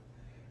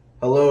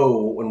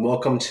Hello and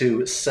welcome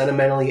to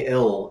Sentimentally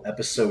Ill,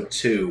 Episode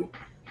 2.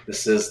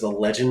 This is The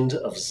Legend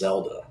of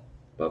Zelda.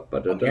 I'm here.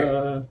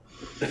 Ba-ba-da-da.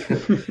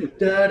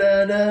 Da,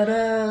 da, da,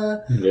 da.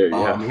 There you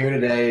I'm go. here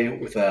today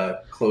with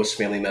a close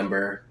family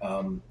member,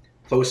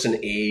 close in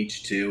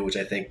age too, which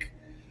I think,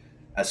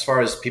 as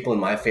far as people in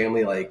my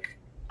family,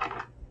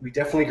 we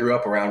definitely grew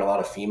up around a lot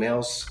of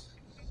females.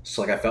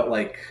 So, I felt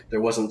like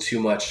there wasn't too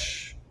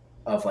much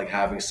of,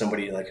 having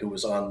somebody, who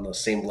was on the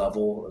same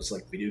level as,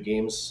 video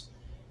games,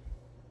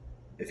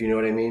 if you know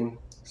what I mean.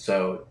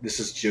 So this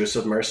is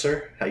Joseph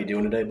Mercer. How you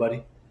doing today,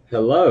 buddy?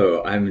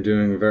 Hello, I'm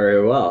doing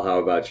very well. How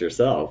about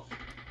yourself?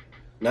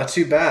 Not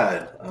too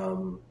bad.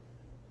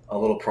 A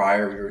little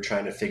prior, we were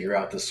trying to figure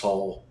out this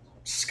whole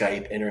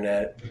Skype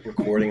internet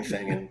recording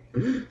thing,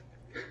 and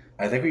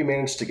I think we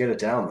managed to get it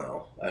down,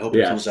 though. I hope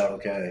it comes Yes, out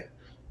okay.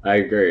 I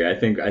agree. I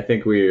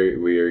think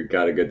we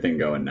got a good thing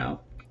going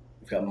now.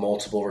 We've got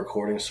multiple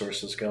recording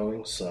sources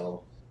going,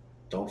 so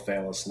don't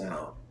fail us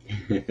now.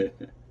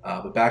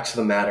 But back to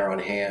the matter on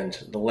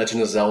hand, The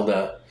Legend of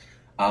Zelda.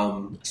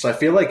 So I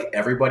feel like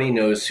everybody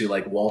knows who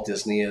Walt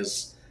Disney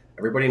is.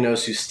 Everybody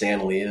knows who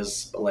Stan Lee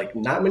is, but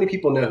not many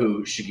people know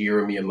who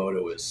Shigeru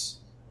Miyamoto is.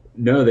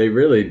 No, they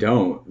really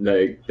don't.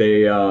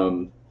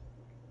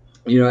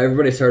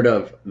 Everybody's heard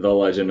of The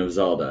Legend of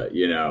Zelda,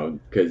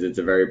 because it's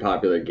a very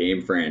popular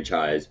game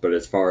franchise. But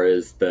as far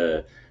as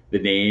the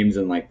names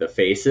and the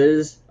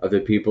faces of the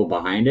people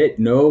behind it,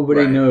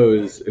 nobody Right.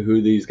 knows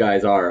who these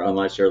guys are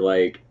unless you're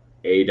a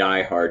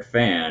diehard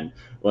fan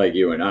like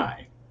you and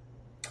I.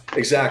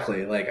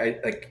 Exactly.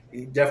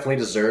 He definitely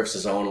deserves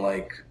his own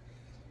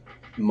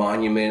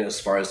monument as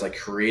far as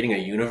creating a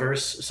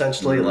universe.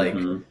 Essentially,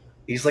 Hmm.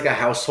 he's a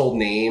household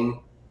name,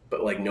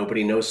 but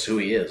nobody knows who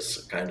he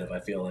is. Kind of. I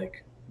feel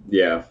like.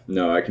 Yeah,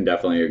 no, I can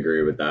definitely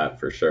agree with that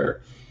for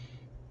sure.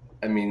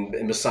 I mean,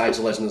 and besides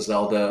The Legend of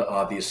Zelda,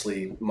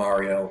 obviously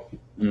Mario,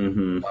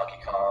 Hmm. Donkey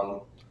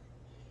Kong,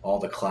 all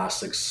the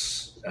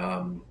classics.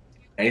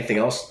 Anything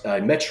else?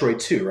 Metroid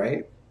too,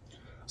 right?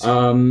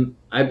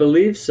 I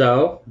believe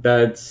so.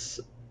 I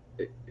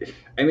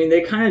mean,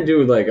 they kind of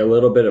do a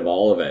little bit of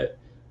all of it.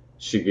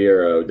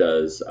 Shigeru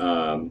does.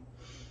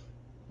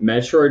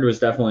 Metroid was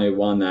definitely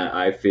one that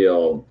I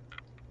feel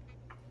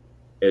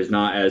is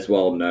not as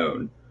well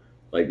known.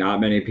 Not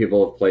many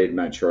people have played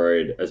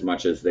Metroid as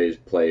much as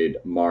they've played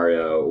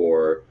Mario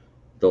or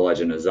The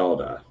Legend of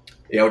Zelda.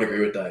 Yeah, I would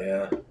agree with that.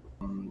 Yeah.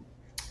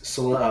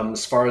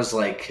 As far as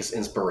his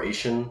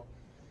inspiration,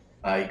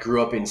 he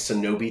grew up in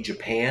Sonobe,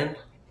 Japan.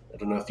 I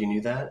don't know if you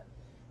knew that,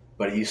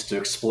 but he used to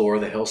explore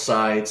the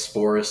hillsides,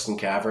 forests, and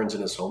caverns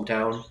in his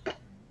hometown.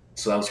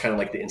 So that was kind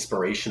of the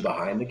inspiration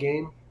behind the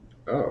game.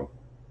 Oh,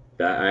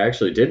 that I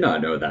actually did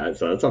not know that,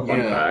 so that's a fun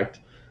Yeah, fact.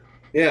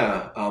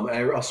 yeah.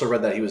 I also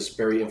read that he was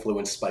very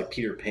influenced by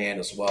Peter Pan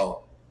as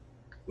well,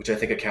 which I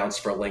think accounts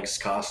for Link's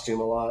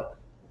costume a lot.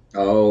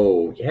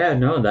 Oh, yeah,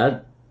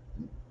 no,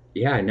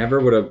 yeah, I never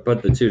would have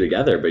put the two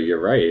together, but you're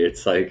right.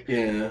 It's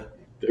Yeah,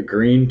 the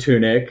green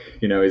tunic,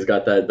 he's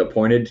got the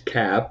pointed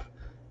cap.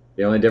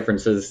 The only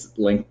difference is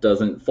Link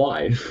doesn't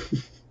fly.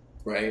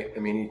 right. I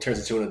mean, he turns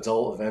into an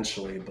adult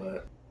eventually,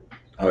 but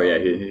Oh yeah,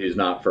 um, he's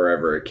not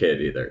forever a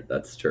kid either.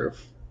 That's true.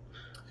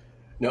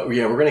 no,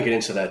 yeah, we're gonna get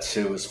into that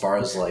too, as far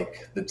as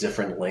the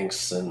different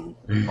links and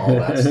all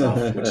that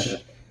stuff, which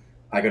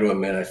I got to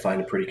admit I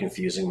find it pretty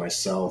confusing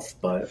myself.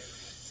 But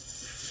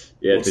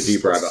Yeah, it's a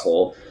deep rabbit let's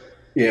hole.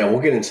 yeah, we'll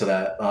get into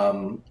that.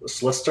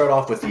 So let's start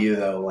off with you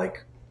though.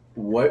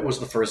 What was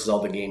the first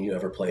Zelda game you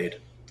ever played?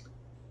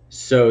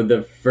 So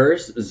the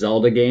first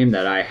Zelda game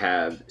that I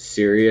have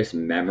serious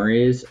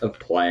memories of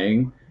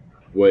playing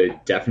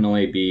would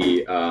definitely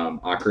be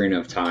Ocarina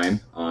of Time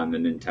on the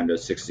Nintendo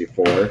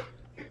 64.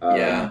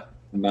 Yeah,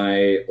 Um,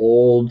 my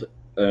old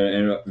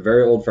and a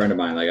very old friend of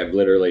mine, I've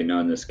literally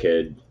known this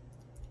kid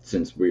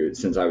since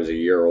I was a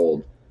year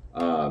old.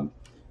 Um,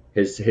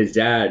 his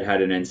dad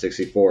had an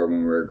N64 when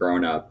we were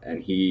growing up,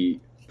 and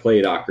he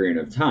played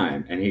Ocarina of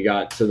Time, and he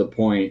got to the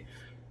point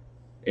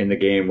in the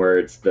game where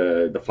it's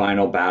the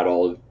final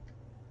battle,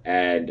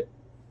 and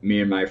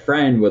me and my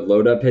friend would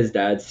load up his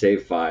dad's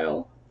save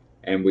file,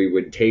 and we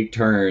would take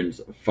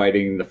turns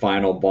fighting the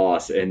final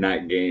boss in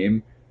that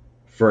game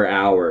for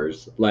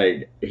hours.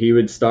 He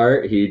would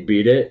start, he'd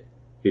beat it,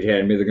 he'd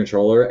hand me the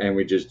controller, and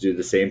we'd just do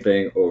the same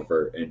thing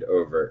over and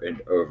over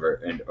and over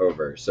and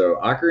over. So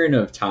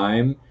Ocarina of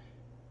Time,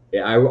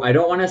 I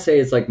don't want to say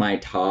it's my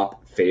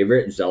top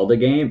favorite Zelda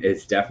game.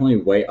 It's definitely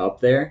way up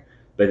there,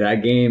 but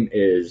that game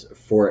is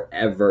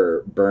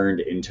forever burned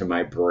into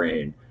my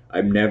brain.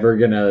 I'm never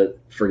gonna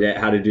forget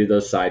how to do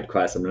those side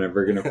quests. I'm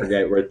never gonna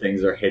forget where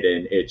things are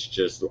hidden. It's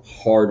just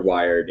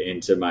hardwired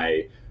into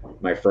my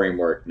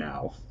framework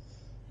now.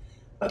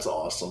 that's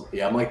awesome.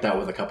 Yeah, I'm like that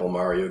with a couple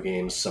Mario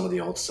games. Some of the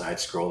old side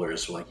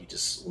scrollers, you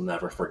just will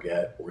never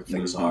forget where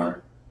things Hmm.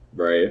 are.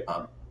 Right.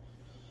 Um,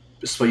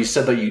 so you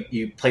said that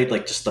you played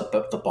just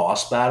the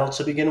boss battle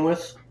to begin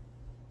with.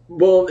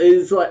 Well,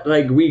 it's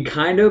we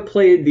kind of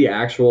played the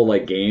actual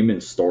game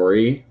and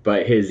story,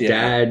 but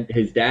Yeah,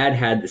 his dad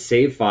had the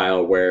save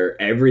file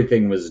where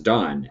everything was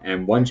done,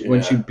 and once you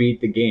yeah, beat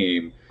the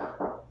game,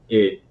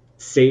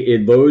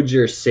 it loads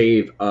your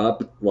save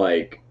up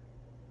like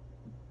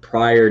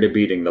prior to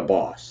beating the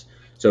boss.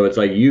 So it's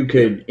like you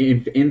could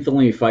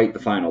instantly fight the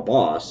final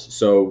boss.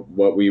 So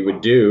what we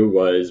would do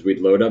was we'd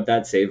load up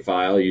that save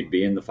file. You'd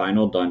be in the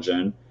final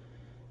dungeon,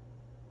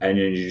 and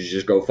then you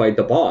just go fight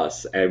the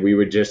boss. And we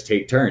would just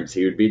take turns.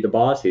 He would beat the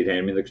boss. He'd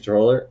hand me the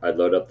controller. I'd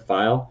load up the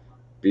file,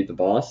 beat the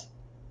boss,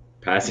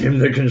 pass him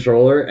the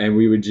controller, and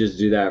we would just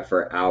do that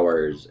for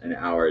hours and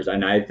hours.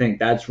 And I think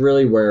that's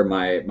really where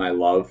my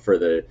love for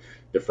the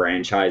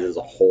franchise as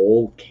a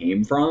whole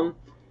came from,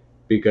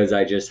 because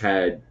I just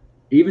had,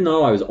 even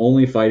though I was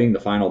only fighting the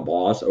final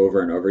boss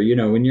over and over,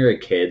 when you're a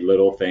kid,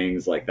 little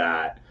things like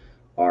that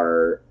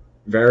are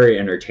very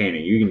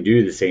entertaining. You can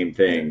do the same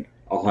thing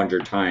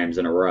 100 times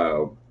in a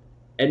row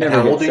and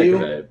never get sick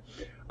of it.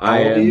 How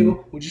old are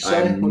you, would you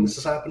say, when this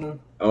is happening?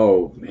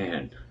 Oh,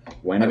 man.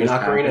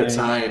 Ocarina of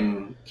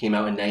Time came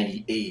out in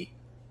 98.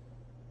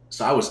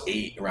 So I was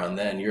 8 around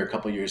then. You're a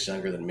couple years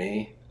younger than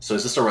me. So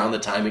is this around the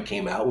time it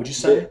came out, would you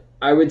say?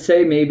 I would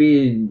say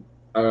maybe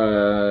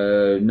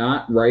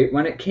not right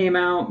when it came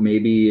out,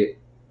 maybe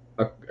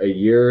a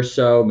year or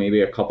so,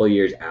 maybe a couple of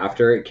years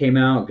after it came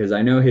out, because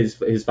I know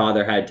his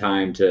father had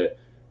time to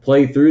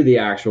play through the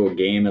actual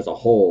game as a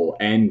whole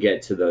and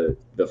get to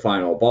the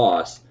final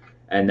boss,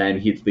 and then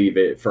he'd leave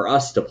it for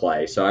us to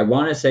play. So I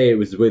want to say it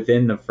was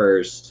within the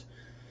first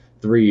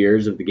 3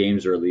 years of the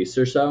game's release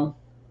or so.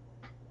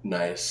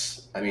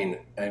 Nice. I mean,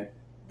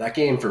 that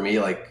game for me,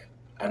 like,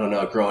 I don't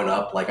know, growing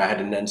up, like I had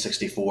an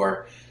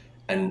N64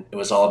 and it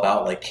was all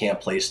about like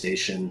Camp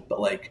PlayStation, but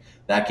like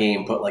that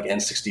game put like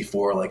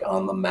N64 like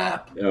on the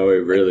map. Oh,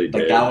 it really did.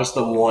 Like that was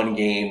the one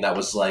game that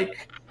was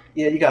like,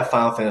 yeah, you got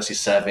Final Fantasy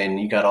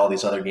VII, you got all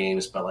these other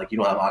games, but like you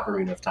don't have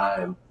Ocarina of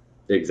Time.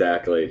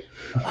 Exactly.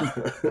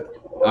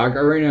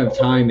 Ocarina of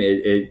Time,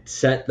 it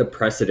set the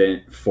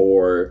precedent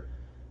for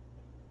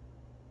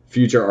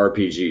future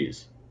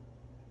RPGs.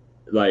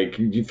 Like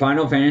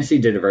Final Fantasy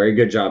did a very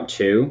good job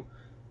too,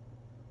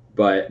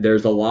 but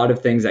there's a lot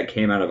of things that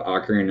came out of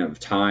Ocarina of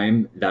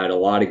Time that a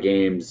lot of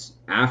games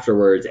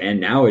afterwards and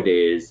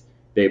nowadays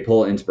they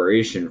pull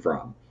inspiration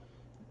from.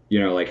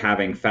 Like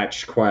having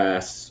fetch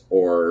quests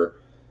or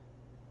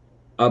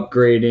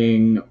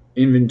upgrading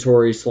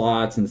inventory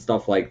slots and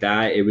stuff like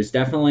that. It was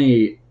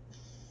definitely,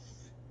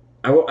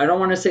 I don't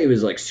want to say it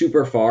was like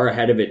super far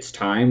ahead of its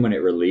time when it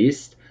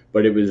released,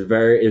 but it was a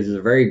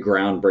very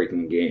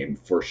groundbreaking game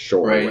for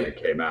sure, right, when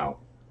it came out.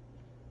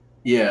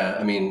 Yeah,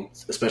 I mean,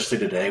 especially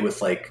today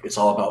with like, it's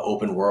all about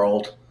open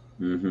world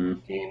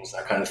games,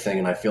 that kind of thing.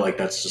 And I feel like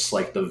that's just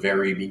like the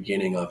very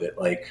beginning of it.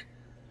 Like,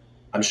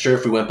 I'm sure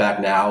if we went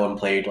back now and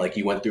played, like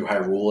you went through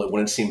Hyrule, it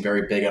wouldn't seem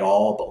very big at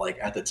all. But like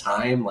at the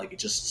time, like it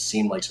just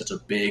seemed like such a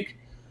big,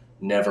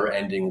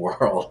 never-ending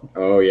world.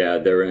 Oh yeah,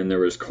 there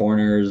was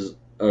corners.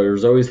 There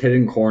was always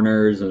hidden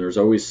corners, and there's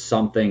always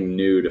something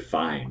new to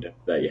find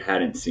that you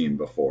hadn't seen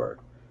before.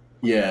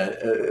 Yeah,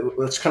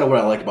 that's kind of what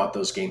I like about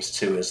those games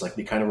too. Is like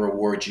they kind of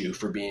reward you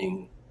for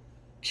being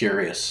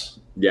curious.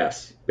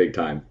 Yes, big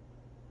time.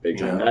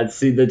 That's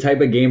the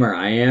type of gamer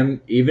I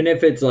am. Even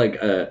if it's like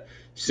a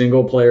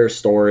single player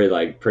story,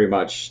 like pretty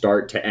much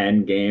start to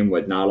end game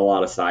with not a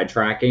lot of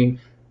sidetracking,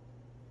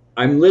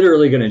 I'm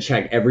literally going to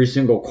check every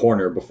single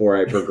corner before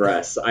I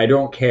progress. I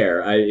don't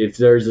care. If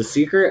there's a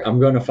secret, I'm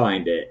going to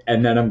find it,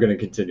 and then I'm going to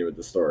continue with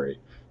the story.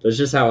 That's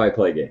just how I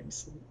play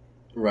games.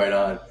 Right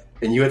on.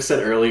 And you had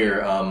said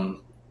earlier,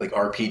 like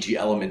RPG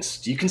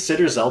elements. Do you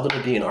consider Zelda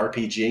to be an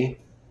RPG?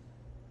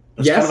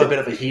 It's yes, kind of a bit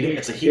of a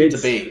heated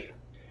debate.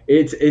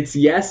 It's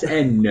yes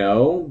and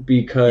no,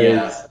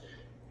 because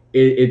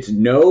it's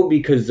no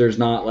because there's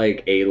not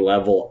like a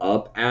level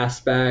up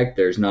aspect.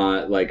 There's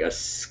not like a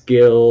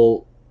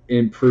skill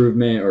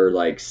improvement or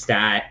like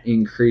stat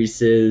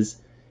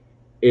increases.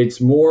 It's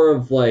more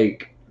of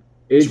like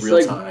it's real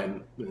like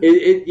time.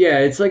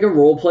 It's like a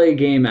role play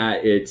game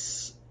at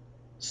its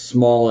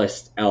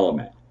smallest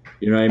element.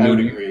 You know what I mean? I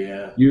would agree,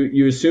 yeah.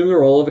 You assume the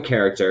role of a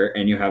character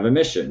and you have a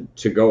mission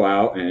to go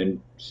out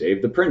and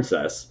save the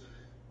princess.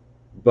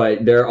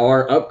 But there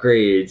are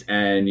upgrades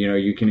and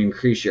you can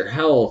increase your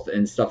health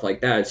and stuff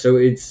like that. So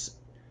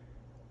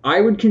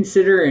I would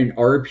consider an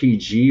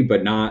RPG,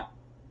 but not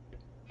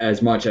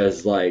as much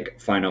as like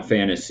Final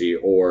Fantasy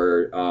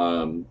or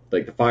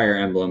like the Fire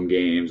Emblem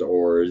games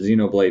or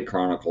Xenoblade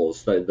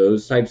Chronicles.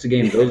 Those types of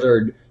games, those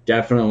are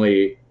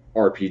definitely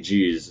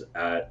RPGs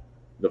at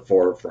the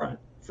forefront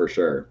for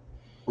sure.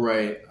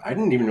 Right. I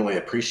didn't even really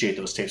appreciate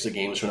those types of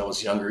games when I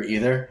was younger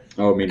either.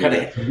 Oh, me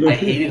neither. I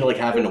hated like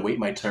having to wait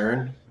my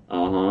turn.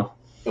 Uh-huh.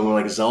 And when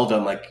like Zelda,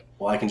 I'm like,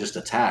 well, I can just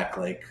attack.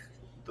 Like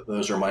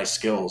those are my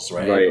skills,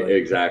 right? Right, like,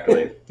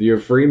 exactly. You're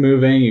free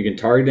moving, you can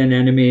target an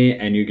enemy,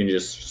 and you can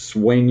just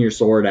swing your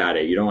sword at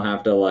it. You don't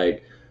have to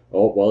like,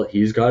 oh, well,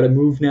 he's got to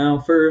move now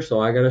first, so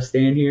I got to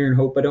stand here and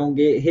hope I don't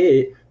get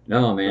hit.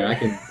 No, man,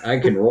 I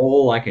can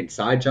roll, I can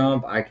side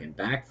jump, I can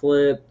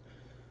backflip.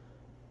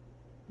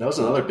 That was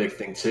another big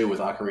thing too with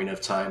Ocarina of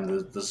Time,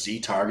 the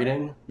Z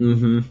targeting.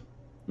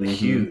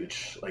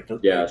 Huge.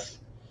 Yes.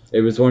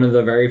 It was one of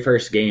the very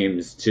first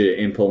games to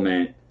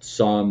implement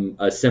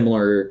a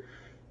similar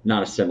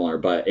not a similar,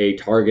 but a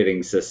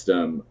targeting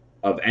system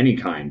of any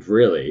kind.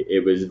 Really,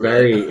 it was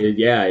Right.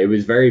 it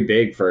was very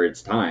big for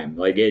its time.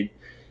 Like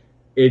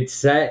it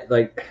set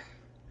like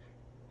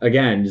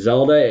again,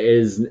 Zelda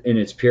is in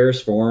its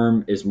purest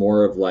form is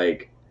more of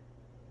like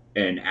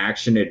an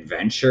action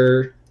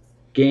adventure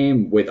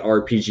game with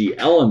RPG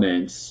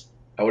elements,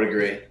 I would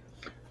agree.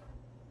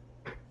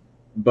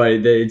 but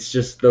it's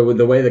just the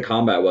way the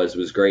combat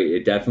was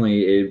great.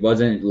 It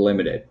wasn't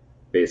limited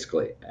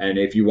basically, and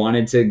if you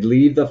wanted to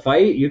leave the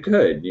fight, you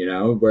could,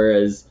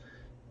 Whereas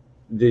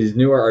these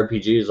newer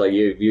RPGs, like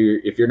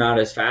if you're not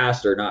as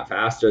fast or not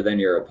faster than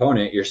your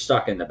opponent, you're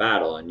stuck in the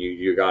battle, and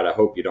you gotta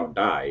hope you don't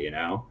die.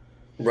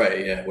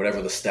 Right, yeah.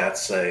 Whatever the stats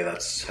say,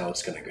 that's how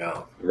it's going to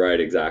go. Right,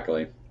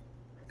 exactly.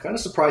 Kind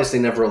of surprised they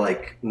never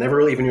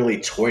really even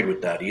really toyed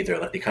with that either.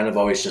 Like they kind of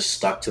always just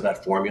stuck to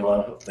that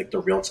formula of like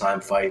the real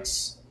time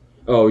fights.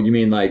 Oh, you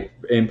mean like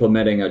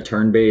implementing a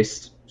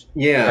turn-based type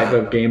Yeah.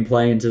 of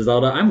gameplay into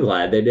Zelda? I'm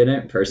glad they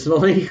didn't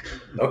personally,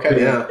 Okay.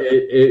 because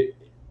Yeah.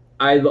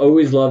 I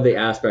always love the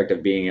aspect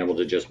of being able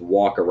to just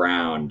walk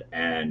around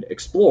and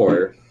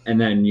explore, and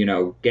then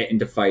get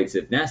into fights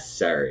if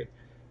necessary.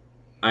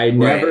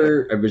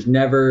 Right. I was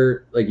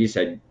never, like you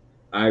said,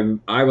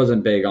 I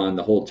wasn't big on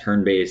the whole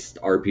turn-based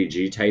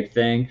RPG type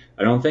thing.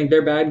 I don't think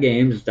they're bad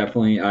games.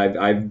 Definitely,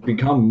 I've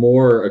become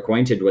more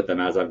acquainted with them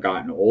as I've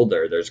gotten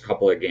older. There's a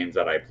couple of games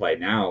that I play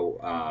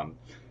now,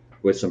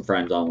 with some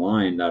friends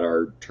online that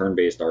are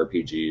turn-based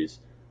RPGs.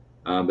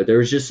 But there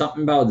was just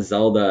something about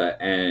Zelda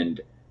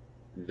and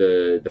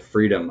the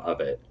freedom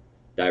of it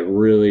that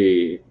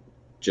really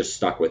just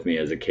stuck with me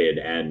as a kid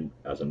and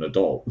as an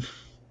adult.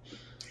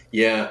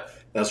 Yeah.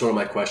 That's one of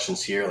my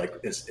questions here. Like,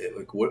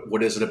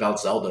 what is it about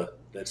Zelda?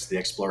 That's the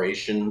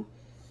exploration.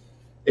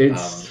 Um,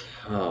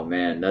 Oh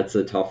man, that's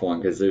a tough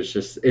one because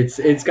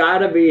it's got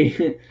to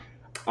be.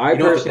 I you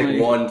don't have to pick personally,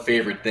 one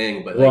favorite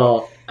thing, but like,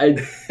 well,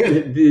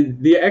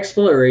 the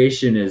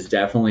exploration is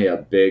definitely a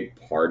big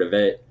part of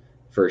it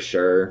for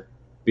sure,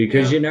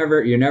 because yeah.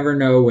 you never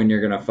know when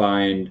you're gonna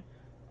find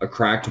a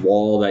cracked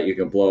wall that you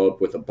can blow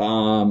up with a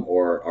bomb,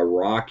 or a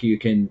rock you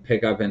can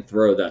pick up and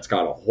throw that's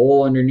got a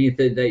hole underneath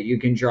it that you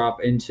can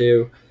drop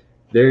into.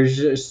 There's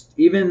just,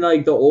 even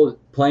like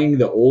playing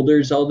the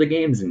older Zelda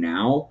games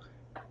now,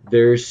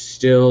 there's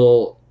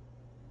still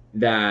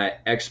that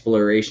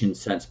exploration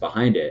sense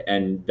behind it,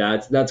 and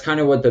that's kind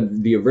of what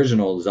the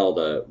original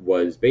Zelda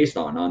was based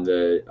on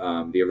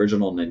the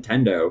original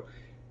Nintendo.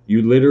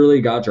 You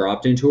literally got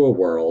dropped into a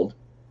world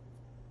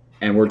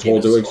and The game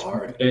is so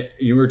hard.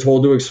 you were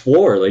told to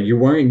explore. Like, you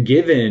weren't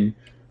given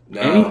No,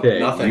 anything.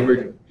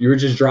 nothing. You were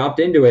just dropped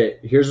into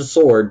it. Here's a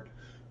sword.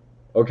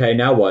 Okay,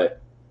 now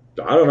what?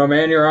 I don't know,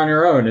 man. You're on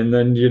your own, and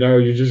then you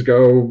just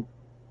go,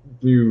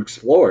 you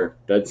explore.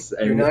 That's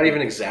You're and not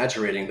even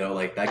exaggerating though.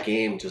 Like that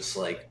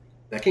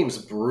game's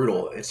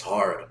brutal. It's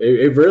hard.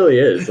 it really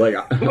is. Like,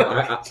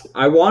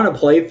 I want to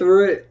play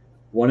through it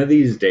one of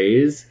these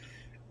days,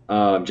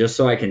 just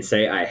so I can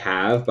say I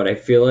have. But I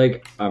feel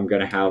like I'm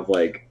gonna have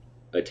like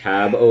a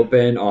tab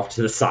open off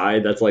to the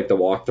side that's like the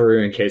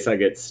walkthrough in case I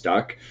get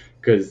stuck,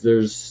 because there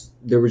was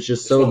just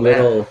There's so no map.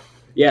 little.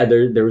 Yeah,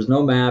 there was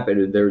no map,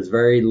 and there was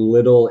very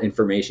little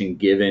information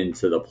given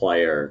to the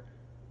player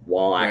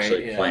while Right?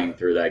 actually Yeah. playing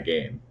through that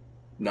game.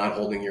 Not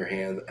holding your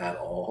hand at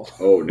all.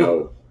 Oh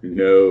no,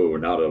 no,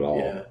 not at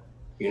all.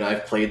 Yeah.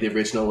 I've played the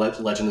original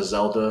Legend of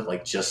Zelda,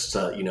 like just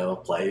to,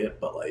 play it,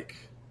 but like,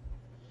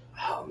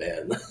 oh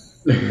man,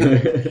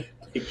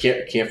 you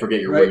can't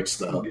forget your Right. roots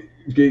though.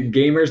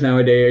 Gamers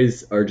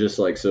nowadays are just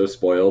like so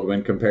spoiled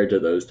when compared to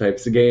those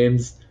types of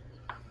games.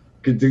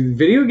 'Cause the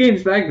video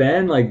games back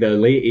then, like the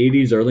late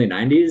 '80s, early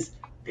 '90s,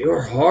 they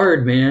were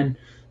hard, man.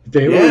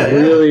 They were Yeah, yeah.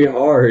 really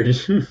hard.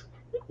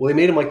 Well, they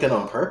made them like that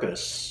on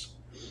purpose.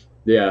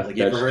 Yeah, Like,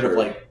 you ever that's heard of true.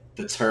 like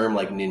the term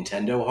like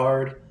Nintendo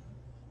hard?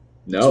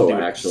 That's what No, they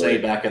would say actually.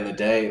 back in the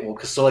day. Well,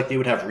 because so like they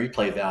would have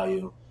replay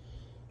value,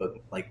 but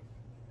like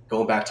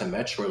going back to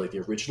Metroid, like the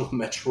original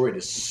Metroid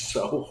is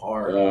so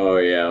hard. Oh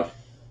yeah,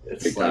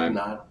 It's big like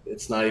time.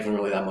 it's not even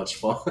really that much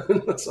fun.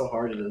 That's how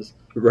hard it is.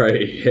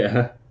 Right,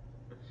 yeah.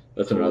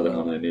 That's Cool another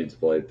one though. I need to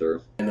play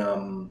through. And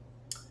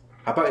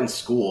how about in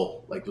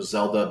school? Like, was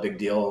Zelda a big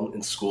deal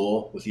in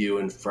school with you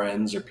and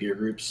friends or peer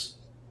groups?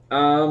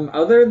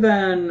 Other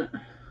than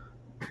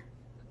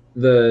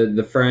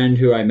the friend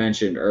who I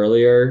mentioned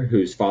earlier,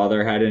 whose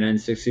father had an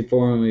N64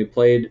 when we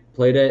played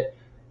it,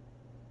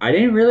 I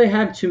didn't really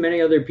have too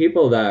many other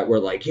people that were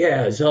like,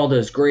 "Yeah,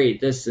 Zelda's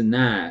great, this and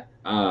that."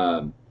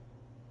 I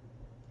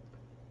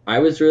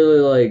was really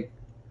like,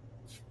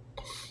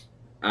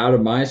 out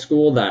of my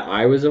school that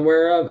I was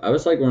aware of, I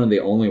was like one of the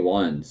only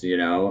ones.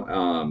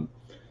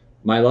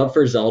 My love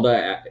for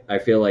Zelda, I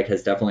feel like,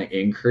 has definitely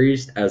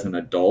increased as an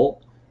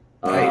adult.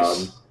 Um,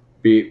 Nice.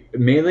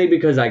 Mainly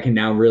because I can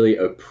now really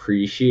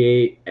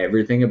appreciate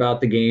everything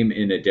about the game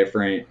in a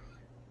different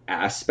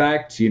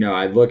aspect.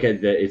 I look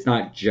at it's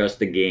not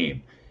just a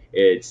game;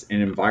 it's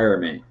an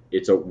environment,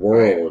 it's a Right.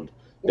 world. World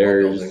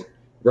building. There's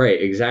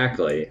right,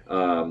 exactly.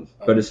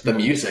 But as The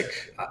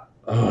music.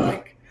 oh,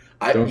 Like,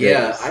 don't get me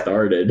yeah,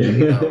 started.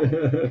 you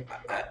know,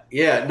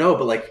 Yeah, no,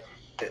 but like,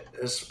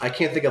 I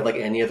can't think of like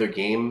any other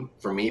game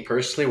for me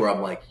personally where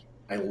I'm like,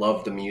 I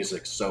love the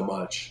music so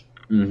much.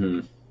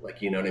 Mm-hmm.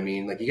 Like, you know what I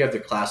mean? Like, you have the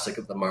classic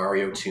of the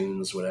Mario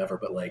tunes, whatever,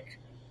 but like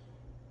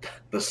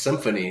the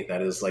symphony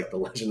that is like the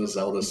Legend of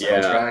Zelda Yeah.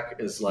 soundtrack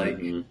is like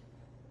Mm-hmm.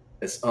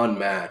 it's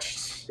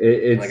unmatched.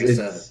 It, And it's like I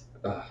said,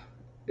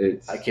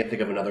 I it's can't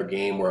think of another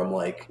game where I'm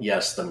like,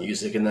 yes, the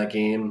music in that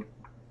game.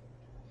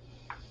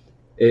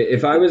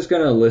 if I was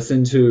gonna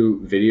listen to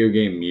video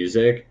game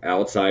music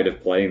outside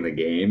of playing the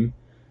game,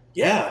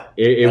 Yeah,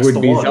 it that's would the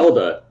be one.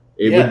 Zelda.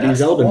 It Yeah, would be that's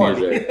the Zelda one.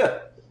 music.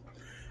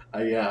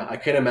 Yeah, I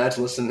can't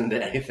imagine listening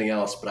to anything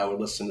else, but I would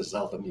listen to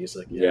Zelda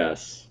music. Yeah,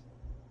 Yes.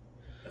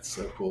 that's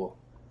so cool.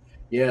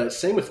 Yeah,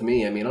 same with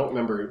me. I mean, I don't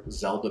remember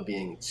Zelda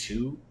being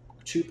too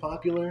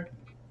popular.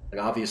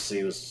 Like, obviously,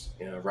 it was,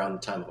 around the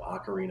time of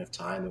Ocarina of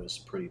Time. It was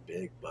pretty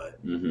big, but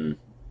Mm-hmm.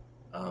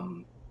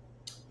 um,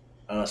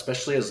 I don't know,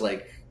 especially as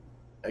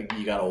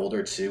you got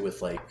older too,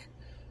 with like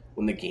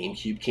when the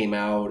GameCube came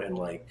out and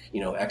like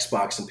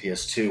Xbox and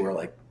PS2 were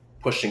like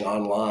pushing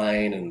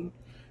online and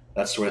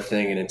that sort of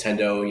thing, and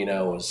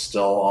Nintendo was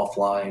still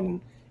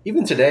offline.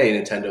 Even today,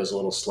 Nintendo's a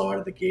little slow out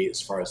of the gate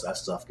as far as that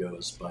stuff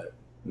goes, but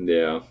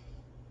Yeah.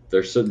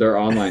 Their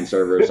online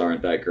servers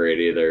aren't that great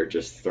either.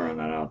 Just throwing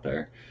that out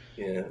there.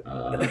 yeah.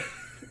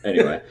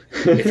 Anyway,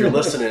 If you're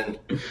listening,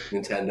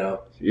 Nintendo,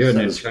 you're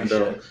send us free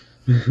Nintendo.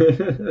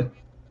 shit.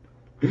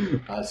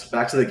 So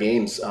back to the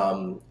games.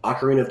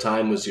 Ocarina of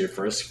Time was your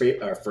first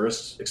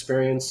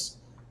experience.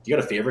 You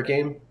got a favorite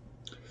game?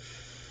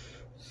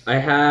 I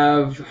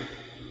have.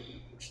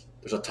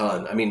 There's a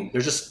ton. I mean,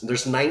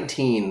 there's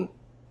 19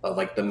 of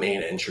like the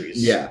main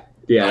entries. Yeah,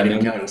 yeah, Not and even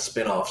then, counting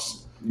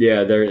spin-offs.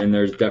 yeah.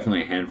 There's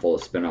definitely a handful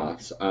of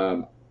spin-offs.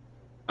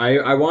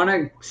 I want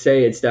to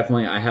say it's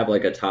definitely I have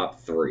like a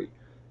top three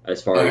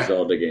as far as Okay.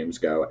 Zelda games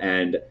go,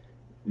 and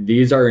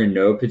these are in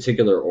no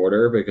particular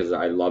order because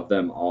I love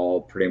them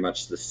all pretty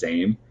much the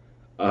same.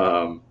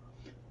 Um,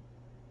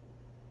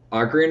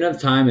 Ocarina of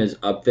Time is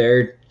up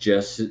there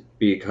just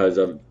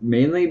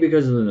mainly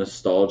because of the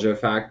nostalgia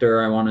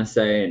factor, I want to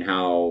say, and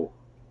how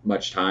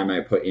much time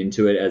I put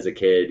into it as a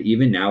kid.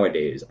 Even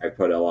nowadays, I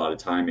put a lot of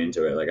time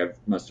into it. Like I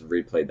must have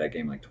replayed that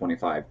game like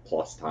 25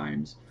 plus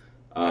times.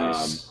 Um,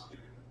 Nice.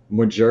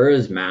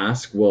 Majora's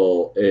Mask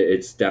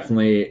it's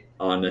definitely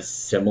on a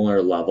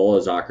similar level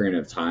as Ocarina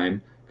of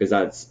Time because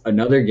that's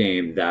another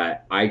game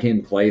that I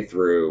can play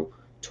through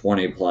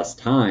 20 plus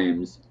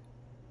times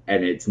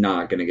and it's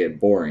not going to get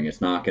boring.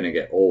 It's not going to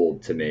get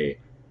old to me.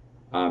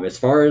 As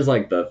far as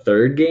like the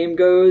third game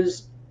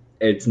goes,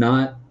 it's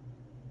not.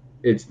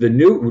 It's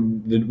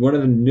one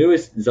of the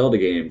newest Zelda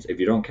games, if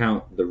you don't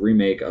count the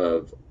remake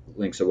of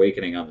Link's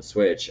Awakening on the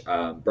Switch.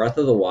 Breath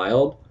of the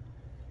Wild.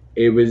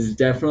 It was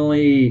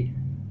definitely,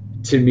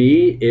 to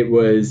me, it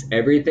was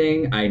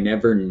everything I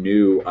never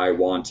knew I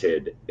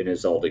wanted in a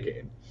Zelda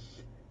game.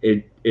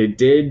 It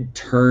did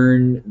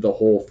turn the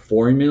whole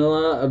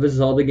formula of a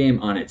Zelda game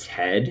on its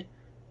head,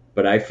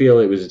 but I feel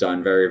it was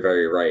done very,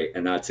 very right.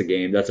 And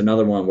that's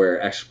another one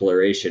where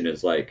exploration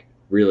is like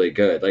really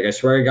good. Like I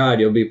swear to God,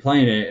 you'll be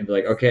playing it and be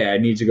like, okay, I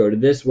need to go to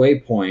this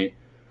waypoint.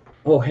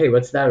 Oh, hey,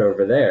 what's that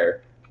over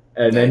there?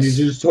 And then you Nice.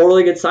 just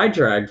totally get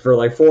sidetracked for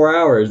like 4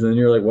 hours, and then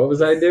you're like, what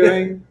was I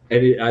doing?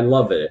 And I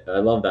love it. I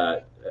love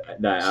that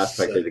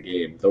aspect of the Sick.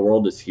 game. The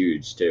world is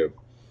huge too.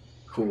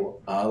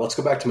 Cool. Let's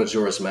go back to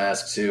Majora's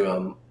Mask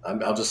too.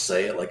 I'll just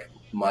say it, like,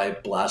 my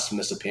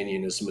blasphemous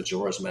opinion is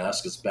Majora's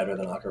Mask is better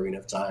than Ocarina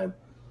of Time.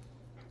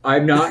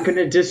 I'm not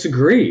gonna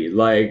disagree.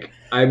 Like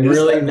It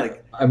is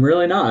like I'm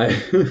really not.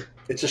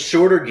 it's a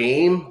shorter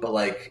game, but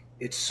like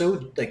it's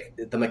so like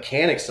the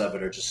mechanics of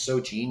it are just so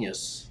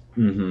genius.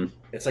 hmm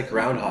It's like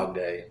Groundhog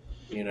Day.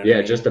 You know what I Yeah,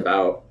 mean? just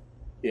about.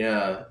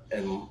 Yeah,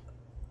 and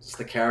just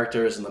the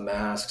characters and the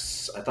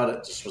masks. I thought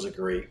it just was a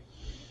great.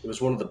 It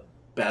was one of the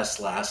best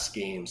last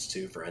games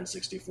too for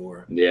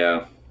N64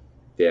 Yeah,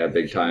 yeah, when it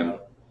big came time.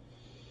 out.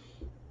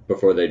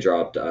 Before they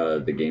dropped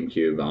the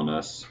GameCube on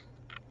us.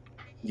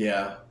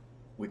 Yeah,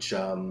 which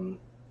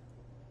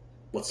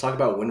let's talk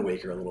about Wind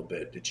Waker a little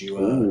bit. Did you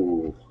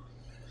Ooh,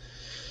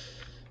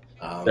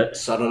 that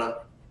so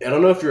I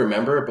don't know if you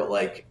remember, but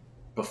like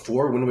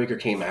before Wind Waker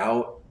came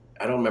out,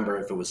 I don't remember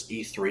if it was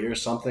E3 or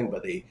something,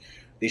 but they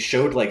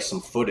showed like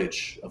some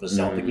footage of a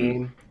Zelda mm,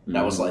 game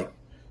that was mm, like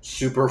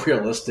super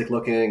realistic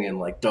looking and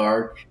like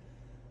dark,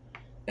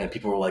 and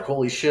people were like,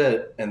 "Holy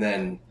shit!" And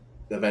then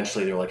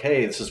eventually they were like,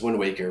 "Hey, this is Wind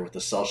Waker with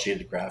the cell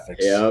shaded graphics."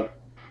 yep,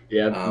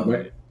 yep. Um,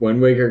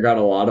 Wind Waker got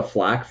a lot of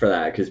flack for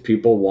that because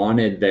people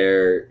wanted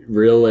their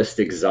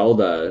realistic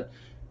Zelda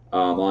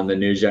on the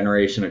new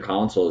generation of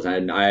consoles,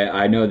 and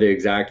I know the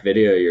exact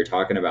video you're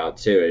talking about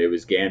too. It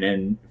was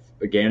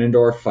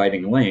Ganondorf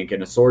fighting Link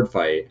in a sword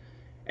fight,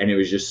 and it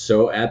was just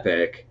so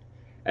epic.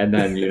 And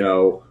then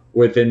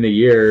within the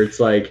year, it's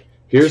like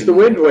here's the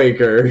Wind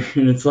Waker,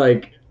 and it's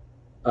like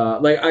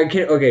I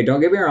can okay.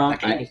 Don't get me wrong.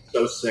 that game is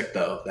so sick,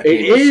 though. That It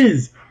game is.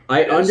 is.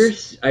 It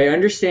is. I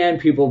understand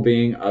people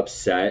being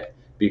upset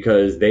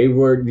because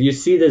you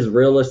see this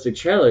realistic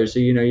trailer, so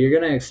you're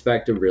gonna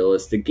expect a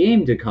realistic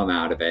game to come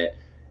out of it.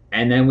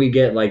 and then we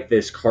get like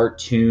this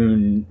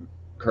cartoony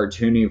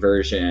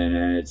version,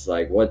 and it's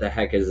like, what the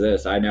heck is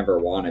this? I never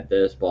wanted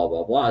this, blah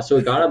blah blah. So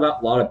it got a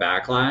lot of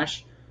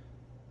backlash,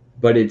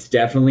 but it's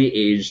definitely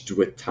aged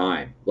with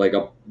time. Like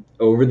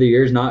over the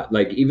years, not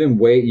like even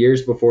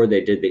years before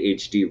they did the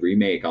HD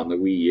remake on the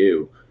Wii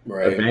U.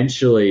 Right.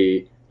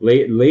 Eventually,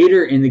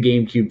 later in the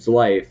GameCube's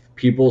life,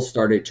 people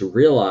started to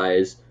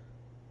realize,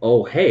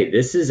 oh hey,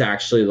 this is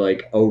actually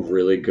like a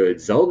really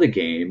good Zelda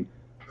game.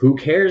 Who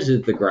cares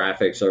if the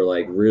graphics are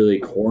like really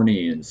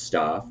corny and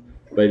stuff?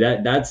 But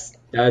that's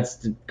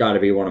got to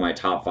be one of my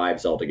top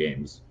 5 Zelda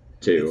games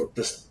too.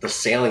 The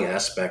sailing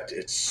aspect,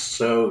 it's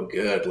so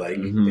good. Like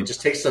it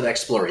just takes that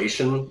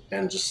exploration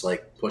and just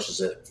like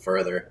pushes it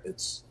further.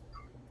 It's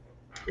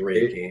a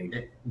great game.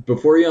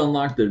 Before you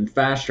unlock the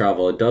fast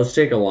travel, it does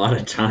take a lot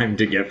of time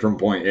to get from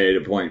point A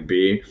to point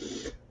B.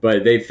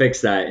 But they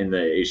fixed that in the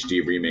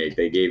HD remake.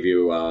 They gave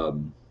you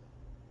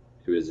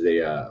it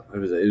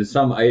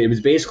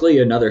was basically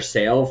another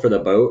sail for the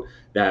boat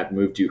that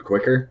moved you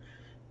quicker.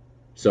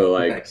 So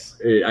like Nice.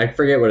 I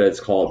forget what it's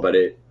called, but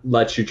it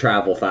lets you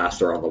travel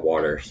faster on the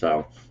water.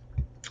 So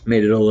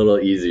made it a little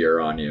easier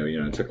on you. You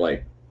know, it took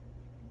like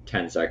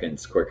 10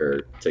 seconds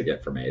quicker to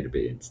get from A to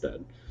B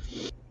instead.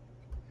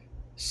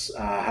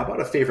 How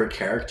about a favorite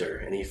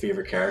character? Any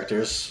favorite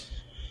characters?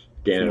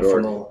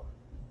 Ganondorf.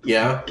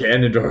 Yeah,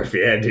 Ganondorf,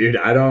 yeah, dude.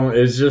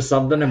 It's just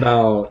something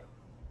about.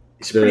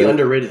 he's a pretty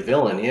underrated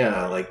villain.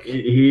 Yeah, like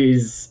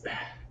he's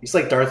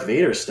like Darth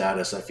Vader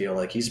status. I feel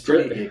like he's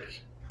pretty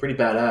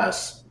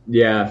badass.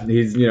 Yeah,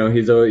 he's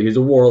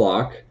a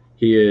warlock.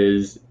 He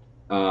is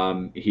a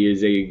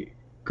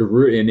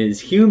Gerudo in his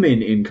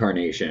human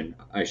incarnation.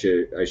 I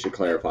should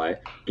clarify.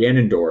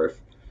 Ganondorf.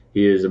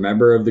 He is a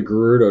member of the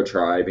Gerudo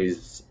tribe.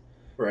 He's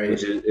right,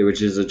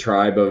 which is a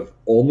tribe of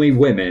only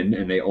women,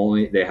 and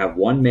they have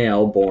one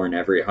male born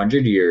every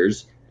 100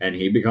 years, and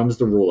he becomes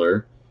the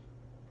ruler.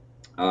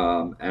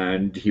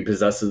 And he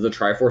possesses the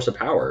Triforce of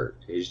Power.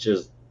 They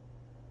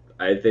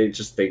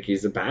just think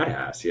he's a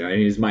badass, you know.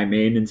 And he's my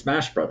main in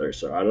Smash Brothers,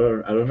 so I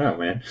don't know,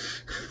 man.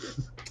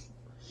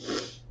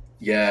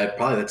 Yeah,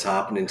 probably the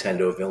top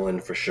Nintendo villain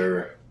for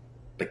sure.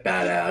 Like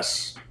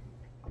badass.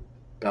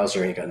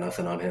 Bowser ain't got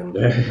nothing on him.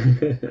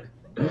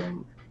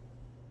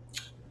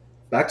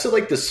 Back to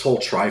like this whole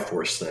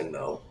Triforce thing,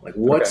 though. Like,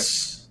 what?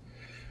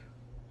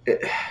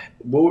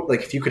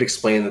 Like, if you could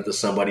explain that to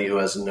somebody who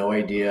has no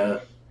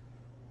idea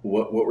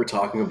what we're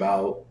talking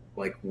about,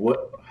 like,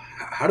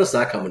 how does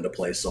that come into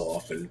play so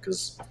often?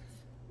 Because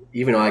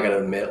even though I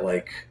gotta admit,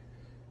 like,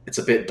 it's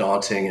a bit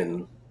daunting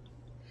and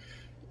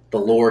the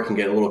lore can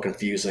get a little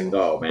confusing.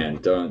 Oh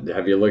man,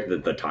 have you looked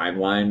at the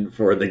timeline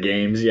for the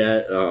games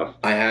yet? Oh,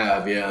 I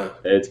have, yeah.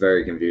 It's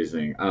very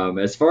confusing.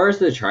 As far as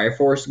the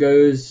Triforce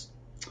goes,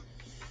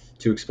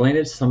 to explain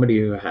it to somebody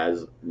who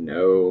has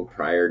no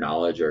prior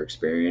knowledge or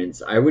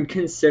experience, I would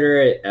consider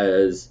it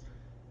as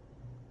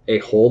a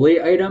holy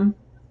item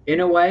in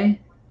a way.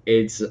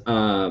 It's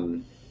I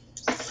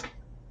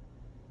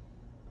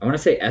want to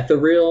say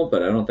ethereal,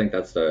 but I don't think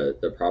that's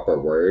the proper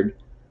word.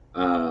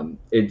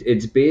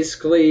 It's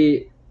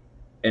basically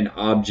an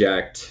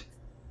object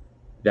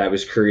that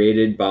was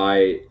created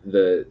by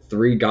the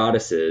 3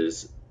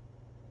 goddesses,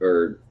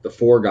 or the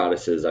 4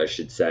 goddesses, I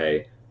should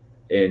say,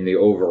 in the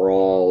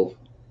overall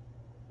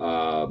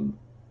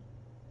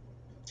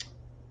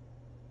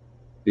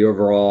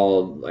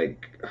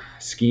like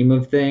scheme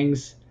of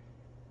things.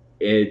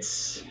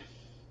 It's,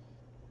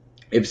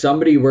 if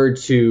somebody were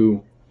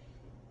to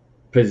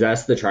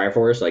possess the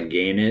Triforce, like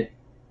gain it,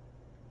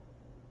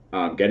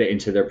 get it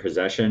into their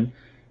possession,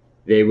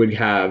 they would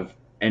have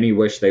any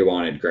wish they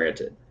wanted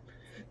granted.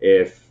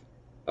 If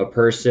a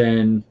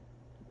person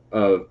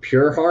of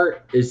pure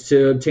heart is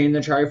to obtain the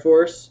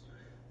Triforce,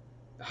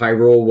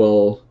 Hyrule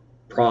will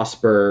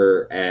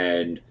prosper,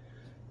 and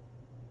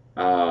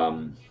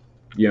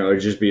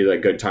it'd just be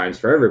like good times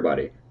for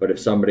everybody. But if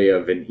somebody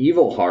of an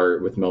evil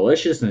heart with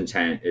malicious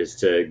intent is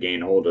to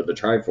gain hold of the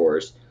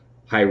Triforce,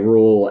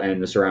 Hyrule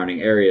and the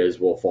surrounding areas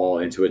will fall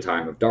into a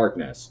time of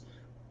darkness.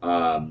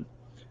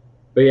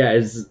 But yeah,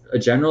 as a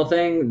general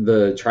thing,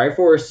 the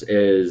Triforce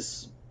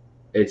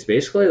it's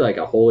basically like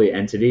a holy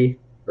entity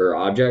or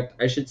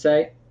object, I should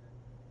say.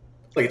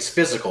 Like, it's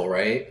physical,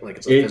 right? Like,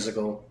 it's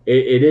physical.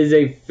 It is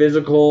a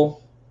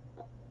physical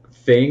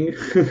thing.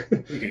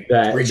 You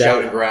can reach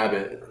out and grab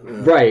it.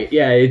 Right,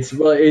 yeah.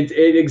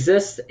 It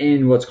exists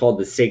in what's called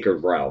the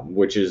Sacred Realm,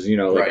 which is,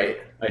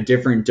 like a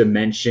different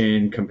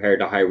dimension compared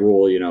to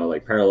Hyrule,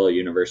 like parallel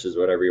universes,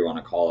 whatever you want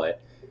to call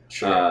it.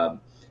 Sure.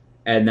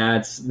 And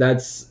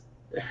that's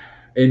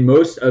in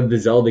most of the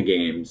Zelda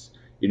games,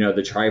 the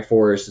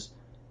Triforce,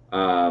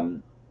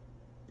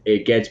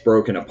 it gets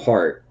broken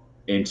apart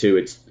into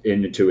its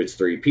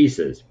 3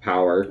 pieces: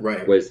 power,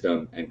 right,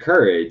 wisdom, and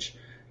courage.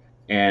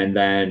 And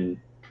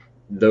then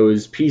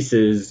those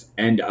pieces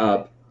end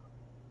up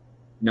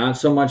not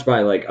so much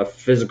by like a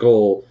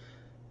physical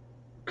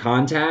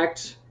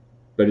contact,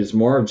 but it's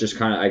more of just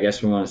kind of, I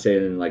guess we want to say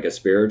it in like a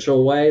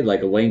spiritual way.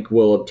 Like Link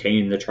will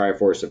obtain the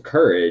Triforce of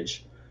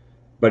Courage,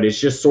 but it's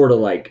just sort of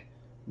like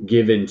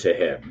given to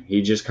him.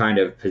 He just kind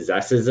of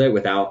possesses it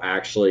without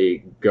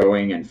actually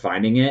going and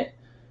finding it.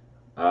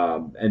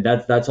 And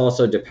that's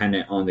also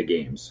dependent on the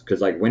games,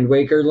 because like Wind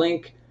Waker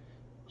Link,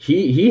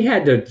 he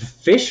had to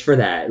fish for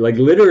that. Like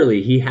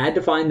literally, he had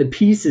to find the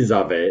pieces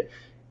of it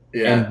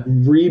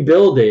and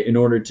rebuild it in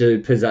order to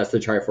possess the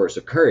Triforce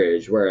of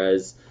Courage.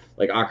 Whereas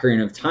like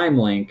Ocarina of Time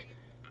Link,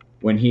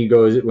 when he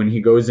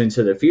goes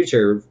into the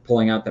future,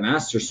 pulling out the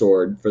Master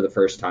Sword for the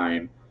first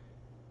time,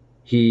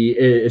 he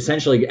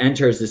essentially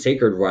enters the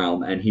Sacred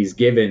Realm and he's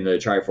given the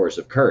Triforce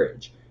of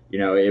Courage. You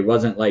know, it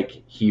wasn't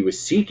like he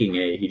was seeking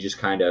it; he just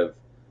kind of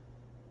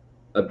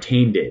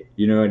obtained it.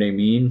 You know what I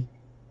mean?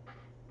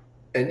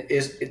 And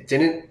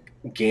didn't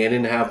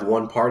Ganon have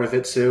one part of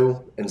it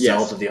too, and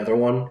Zelda the other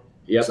one?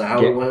 Yep. Is that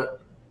how it went?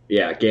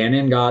 Yeah,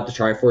 Ganon got the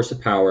Triforce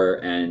of Power,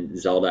 and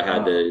Zelda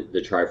had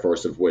the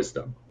Triforce of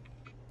Wisdom.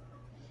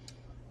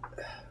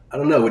 I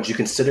don't know. Would you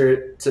consider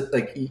it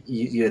like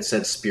you had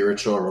said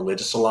spiritual or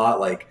religious a lot?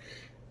 Like,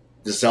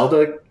 does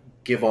Zelda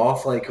give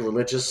off like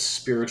religious,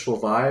 spiritual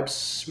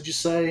vibes? Would you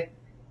say?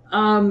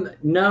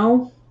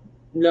 No,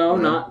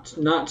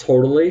 not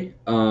totally.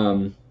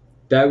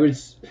 That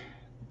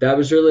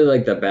was really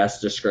like the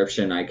best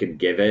description I could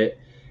give it.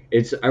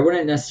 I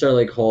wouldn't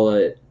necessarily call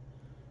it.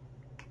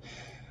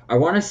 I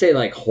want to say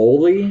like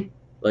holy,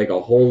 like a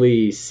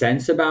holy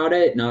sense about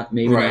it. Not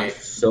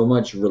so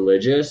much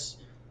religious.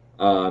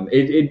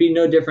 It'd be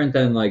no different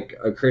than like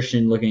a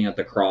Christian looking at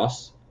the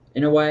cross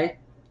in a way,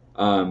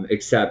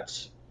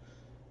 except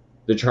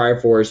the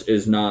Triforce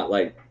is not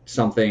like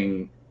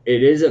something.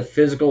 It is a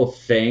physical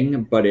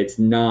thing, but it's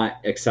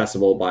not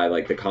accessible by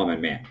like the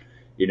common man.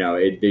 You know,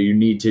 you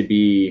need to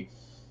be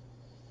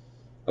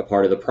a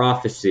part of the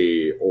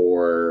prophecy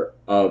or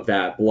of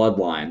that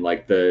bloodline,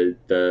 like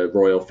the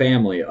royal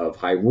family of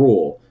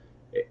Hyrule.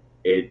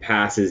 It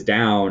passes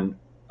down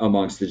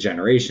amongst the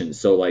generations.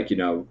 So like, you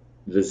know,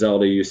 the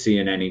Zelda you see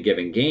in any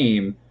given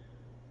game,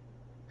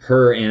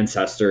 her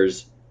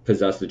ancestors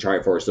possess the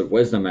Triforce of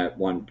Wisdom at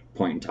one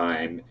point in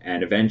time,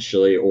 and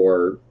eventually,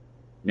 or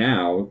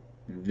now,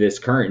 this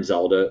current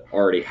Zelda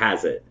already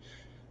has it.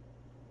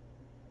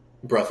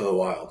 Breath of the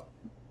Wild.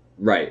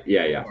 Right,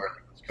 yeah.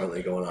 What's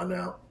currently going on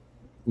now.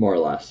 More or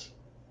less.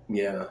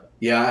 Yeah,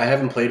 I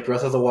haven't played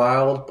Breath of the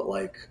Wild, but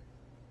like,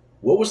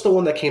 what was the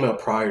one that came out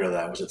prior to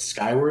that? Was it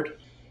Skyward?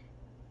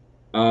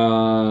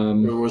 Or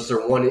was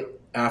there one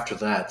after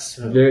that?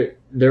 So.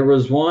 There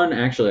was one,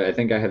 actually. I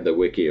think I have the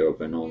wiki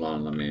open. Hold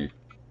on,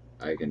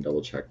 I can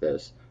double check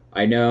this.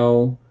 I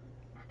know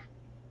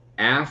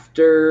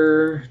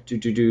after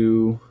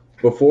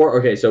before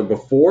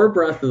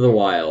Breath of the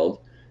Wild,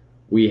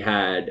 we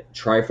had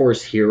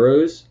Triforce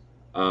Heroes,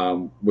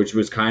 which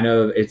was kind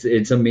of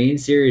it's a main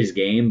series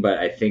game, but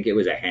I think it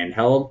was a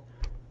handheld.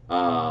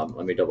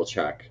 Let me double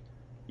check.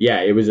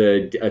 Yeah, it was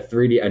a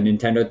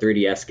Nintendo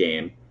 3DS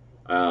game.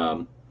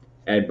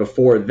 And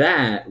before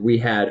that, we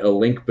had A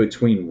Link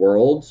Between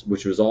Worlds,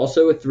 which was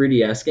also a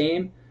 3DS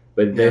game,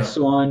 but this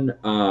one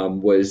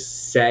was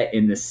set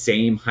in the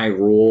same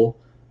Hyrule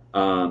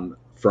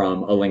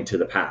from A Link to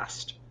the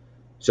Past.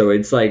 So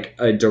it's like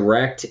a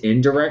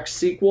indirect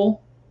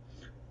sequel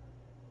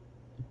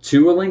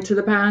to A Link to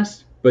the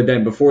Past, but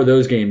then before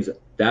those games,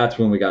 that's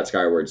when we got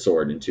Skyward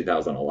Sword in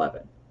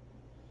 2011.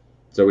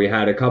 So we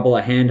had a couple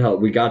of handheld.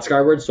 We got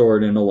Skyward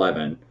Sword in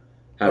 11,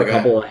 had a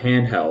couple of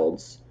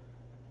handhelds,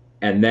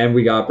 and then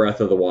we got Breath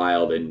of the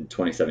Wild in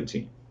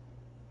 2017.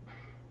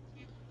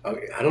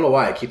 Okay, I don't know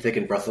why I keep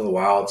thinking Breath of the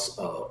Wild's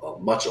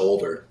much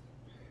older.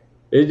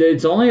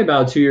 It's only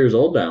about 2 years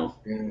old now.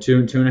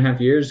 2.5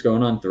 years,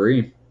 going on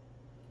 3.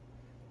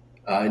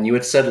 And you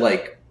had said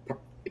like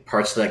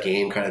parts of that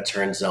game kind of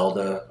turned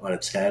Zelda on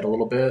its head a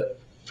little bit.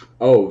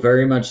 Oh,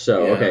 very much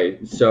so. Yeah.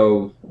 Okay,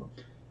 so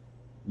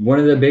one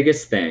of the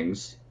biggest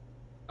things,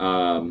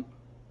 you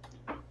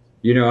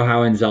know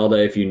how in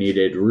Zelda, if you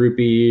needed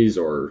rupees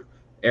or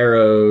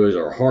arrows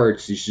or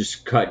hearts, you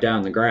just cut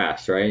down the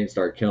grass, right? And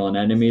start killing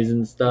enemies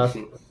and stuff.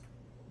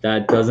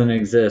 That doesn't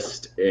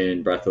exist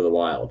in Breath of the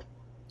Wild.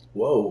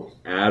 Whoa.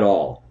 At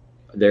all.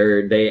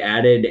 They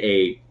added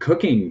a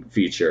cooking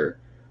feature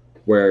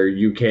where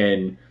you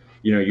can,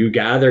 you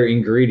gather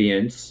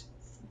ingredients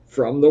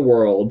from the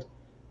world,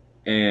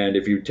 and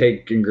if you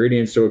take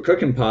ingredients to a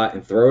cooking pot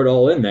and throw it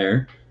all in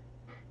there,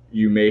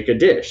 you make a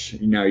dish.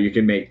 Now you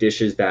can make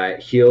dishes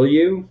that heal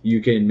you.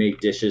 You can make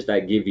dishes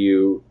that give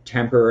you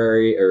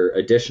temporary or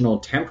additional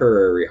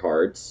temporary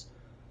hearts.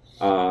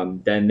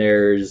 Then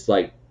there's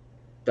like,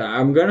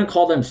 I'm going to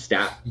call them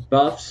stat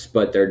buffs,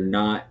 but they're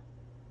not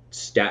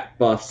stat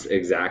buffs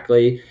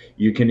exactly.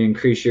 You can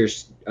increase your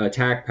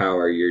attack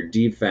power, your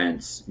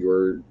defense,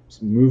 your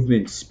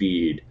movement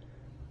speed,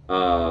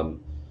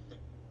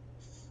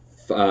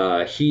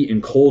 heat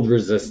and cold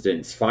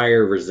resistance,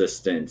 fire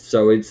resistance.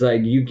 So it's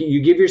like you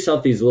give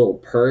yourself these little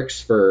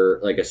perks for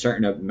like a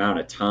certain amount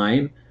of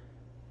time,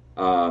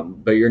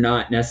 but you're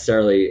not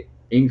necessarily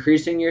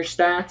increasing your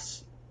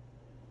stats.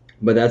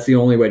 But that's the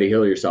only way to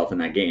heal yourself in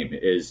that game,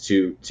 is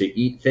to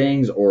eat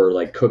things or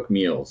like cook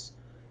meals.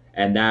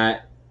 And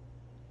that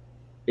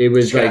it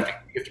was like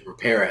You have to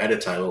prepare ahead of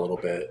time a little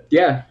bit.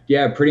 Yeah,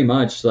 pretty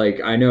much. Like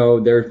I know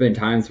there's been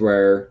times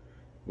where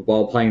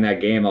while playing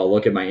that game, I'll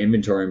look at my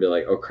inventory and be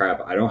like, "Oh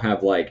crap, I don't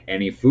have like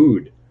any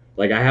food."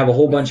 Like I have a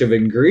whole bunch of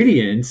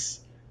ingredients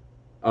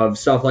of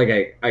stuff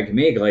like I can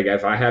make. Like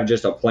if I have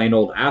just a plain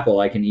old apple,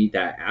 I can eat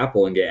that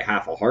apple and get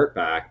half a heart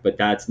back, but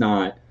that's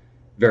not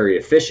very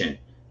efficient.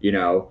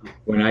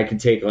 When I can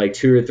take like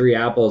 2 or 3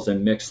 apples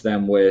and mix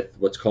them with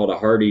what's called a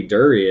hardy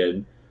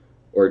durian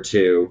or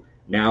two,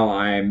 now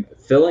I'm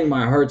filling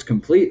my hearts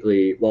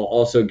completely while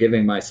also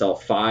giving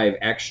myself 5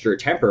 extra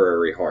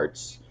temporary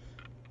hearts.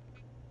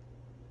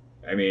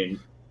 I mean,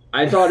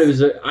 I thought it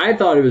was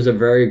a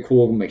very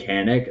cool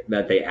mechanic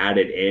that they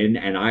added in,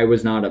 and I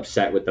was not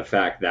upset with the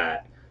fact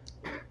that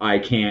I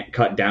can't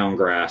cut down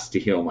grass to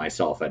heal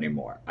myself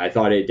anymore. I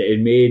thought it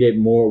made it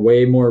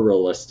way more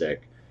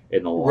realistic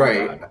in the long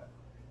Right. run.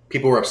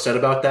 People were upset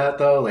about that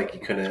though. Like you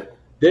couldn't.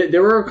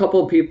 There were a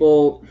couple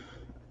people.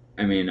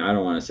 I mean, I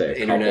don't want to say a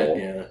Internet.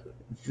 couple. Yeah. Yeah.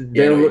 I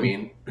There know what you were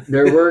mean.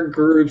 there were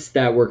groups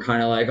that were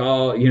kind of like,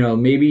 oh,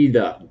 maybe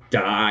the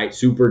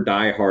super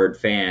diehard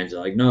fans are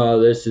like, no,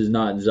 this is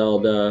not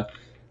Zelda.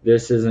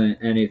 This isn't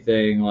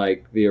anything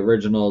like the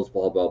originals,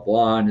 blah, blah,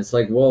 blah. And it's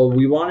like, well,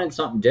 we wanted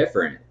something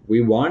different.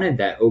 We wanted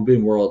that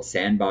open world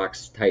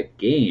sandbox type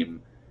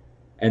game,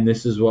 and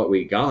this is what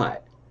we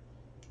got.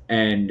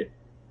 And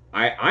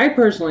I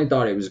personally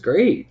thought it was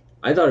great.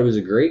 I thought it was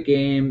a great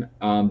game.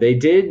 They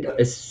did.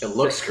 It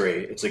looks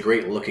great. It's a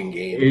great looking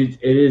game. It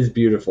is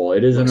beautiful.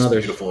 It is Looks another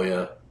beautiful.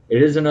 Yeah.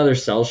 It is another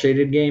cell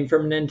shaded game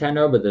from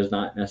Nintendo, but there's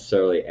not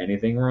necessarily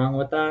anything wrong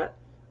with that.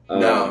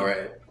 No.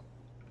 Right.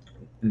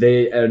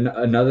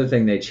 Another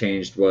thing they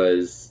changed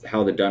was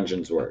how the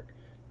dungeons work.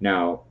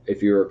 Now,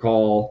 if you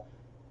recall,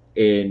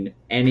 in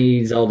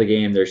any Zelda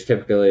game, there's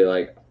typically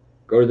like,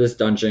 go to this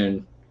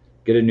dungeon,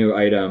 get a new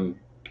item,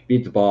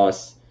 beat the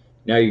boss.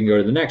 Now you can go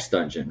to the next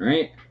dungeon,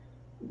 right?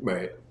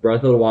 Right.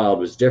 Breath of the Wild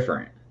was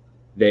different.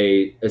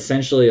 They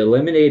essentially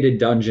eliminated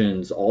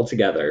dungeons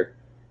altogether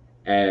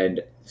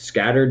and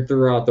scattered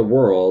throughout the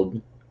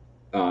world,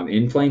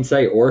 in plain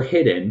sight or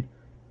hidden,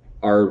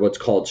 are what's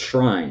called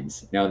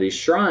shrines. Now, these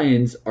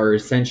shrines are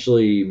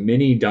essentially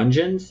mini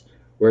dungeons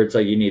where it's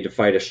like you need to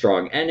fight a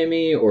strong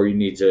enemy or you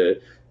need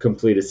to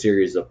complete a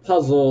series of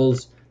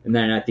puzzles. And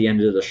then at the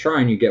end of the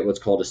shrine, you get what's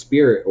called a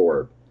spirit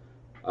orb.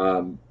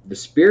 The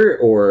spirit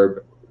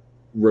orb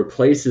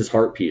replaces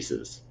heart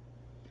pieces.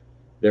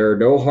 There are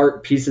no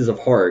pieces of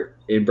heart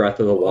in Breath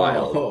of the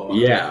Wild. Oh.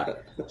 Yeah.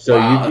 So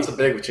wow, that's a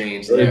big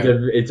change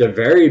there. It's a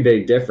very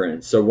big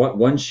difference. So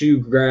once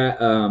you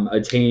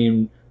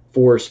attain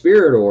 4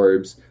 spirit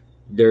orbs,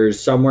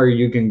 there's somewhere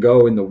you can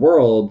go in the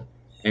world,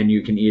 and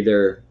you can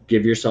either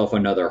give yourself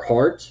another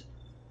heart,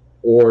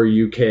 or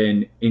you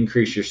can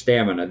increase your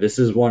stamina. This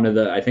is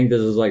I think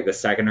this is like the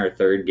second or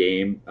third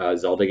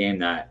Zelda game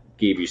that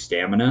gave you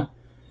stamina.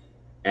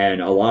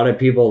 And a lot of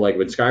people, like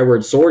when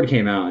Skyward Sword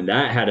came out and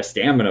that had a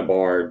stamina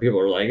bar, people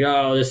were like,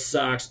 oh, this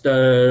sucks. Da,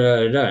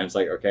 da, da. And it's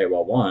like, okay,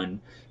 well,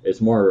 one,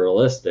 it's more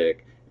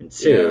realistic. And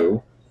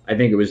two, I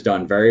think it was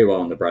done very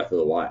well in the Breath of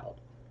the Wild.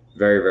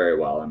 Very, very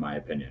well, in my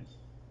opinion.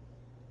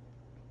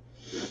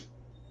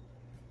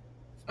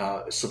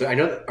 So I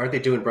know, aren't they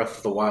doing Breath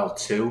of the Wild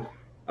 2?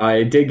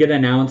 It did get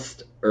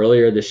announced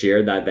earlier this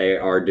year that they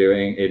are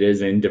doing, it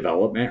is in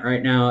development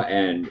right now,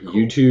 and cool.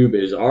 YouTube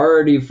is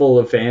already full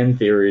of fan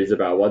theories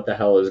about what the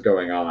hell is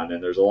going on,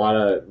 and there's a lot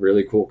of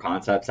really cool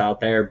concepts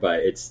out there, but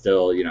it's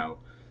still,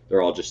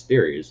 they're all just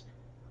theories.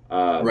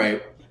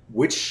 Right.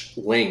 Which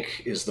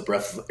Link is the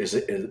Breath? Is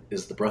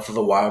the Breath of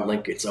the Wild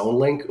Link its own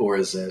Link, or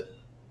is it?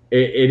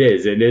 It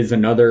is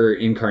another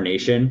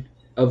incarnation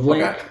of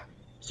Link. Okay.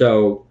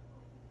 So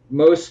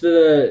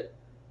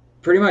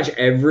pretty much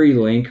every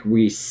Link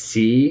we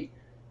see,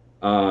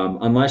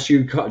 unless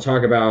you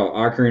talk about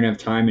Ocarina of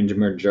Time and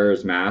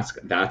Majora's Mask,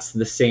 that's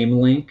the same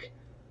Link.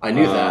 I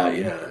knew that,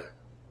 yeah.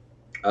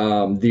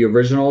 The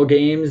original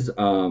games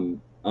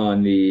on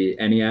the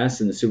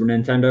NES and the Super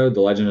Nintendo,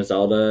 The Legend of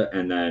Zelda,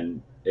 and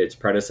then its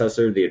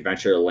predecessor, The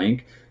Adventure of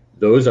Link,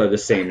 those are the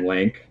same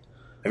Link.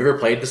 Have you ever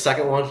played the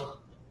second one?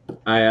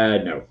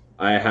 No.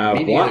 I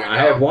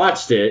have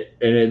watched it,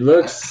 and it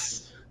looks...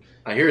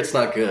 I hear it's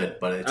not good,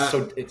 but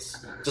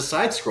it's a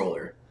side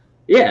scroller.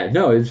 Yeah,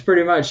 no, it's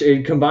pretty much,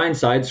 it combines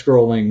side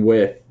scrolling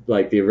with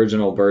like the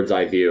original bird's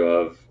eye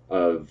view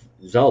of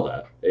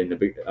Zelda in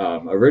the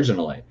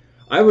originally.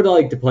 I would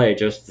like to play it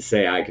just to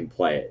say I can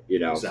play it,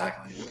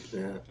 Exactly.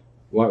 Yeah.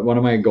 One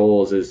of my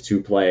goals is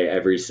to play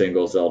every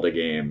single Zelda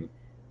game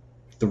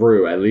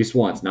through at least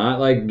once,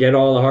 not like get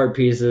all the heart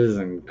pieces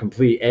and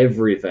complete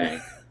everything.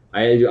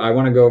 I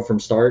want to go from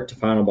start to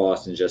final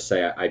boss and just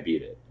say I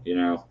beat it,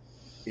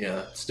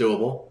 Yeah, it's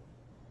doable.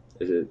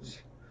 It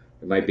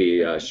might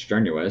be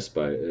strenuous,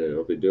 but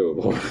it'll be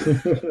doable.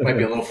 Might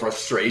be a little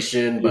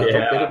frustration, but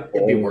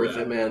it'd be worth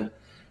it, man.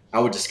 I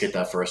would just get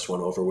that first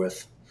one over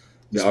with.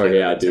 Dude.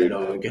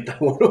 Get that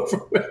one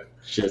over with.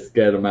 Just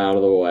get them out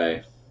of the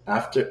way.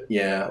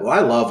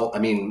 Well,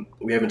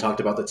 we haven't talked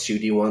about the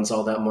 2D ones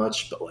all that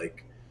much, but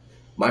like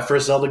my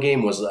first Zelda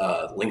game was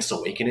Link's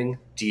Awakening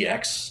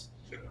DX.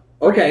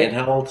 for Okay.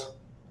 handheld.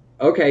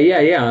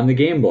 Okay, yeah, on the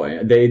Game Boy.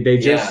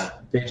 Yeah.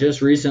 They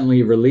just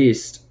recently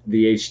released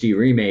the HD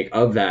remake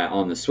of that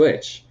on the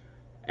Switch.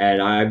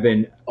 And I've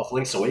been Of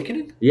Link's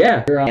Awakening?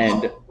 yeah,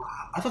 and Oh, wow.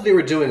 I thought they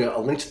were doing a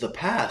Link to the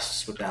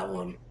Past with that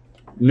one.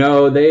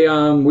 no, they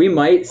we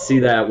might see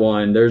Oh, that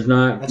one. There's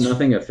not that's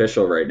nothing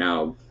official right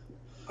now.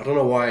 I don't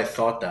know why I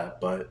thought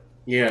that, but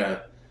yeah.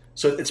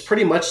 So it's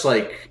pretty much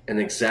like an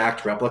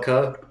exact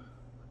replica.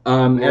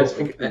 More As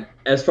like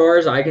as far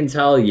as I can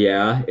tell,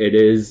 yeah, it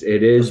is.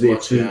 It as is.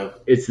 much, yeah.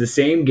 It's the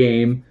same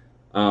game,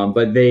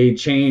 but they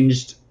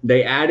changed.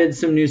 They added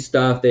some new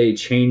stuff. They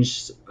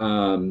changed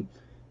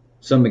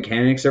some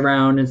mechanics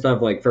around and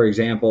stuff. Like for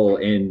example,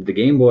 in the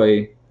Game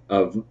Boy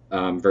of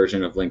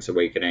version of Link's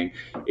Awakening,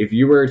 if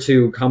you were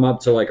to come up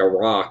to like a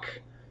rock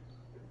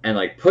and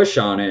like push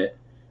on it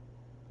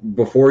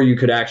before you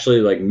could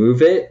actually like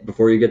move it,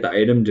 before you get the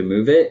item to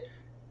move it,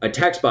 a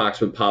text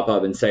box would pop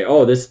up and say,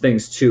 "Oh, this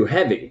thing's too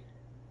heavy."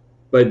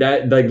 But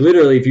that, like,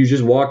 literally, if you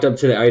just walked up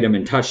to the item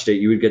and touched it,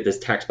 you would get this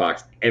text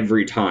box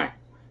every time.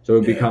 So it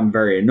would Yeah. become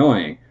very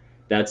annoying.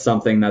 That's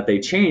something that they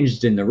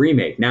changed in the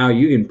remake. Now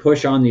you can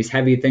push on these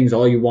heavy things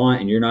all you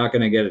want, and you're not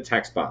going to get a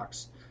text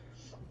box.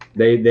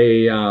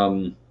 They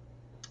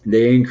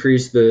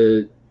increased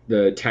the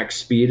text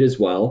speed as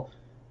well,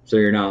 so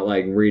you're not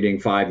like reading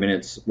 5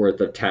 minutes worth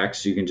of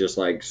text. You can just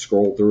like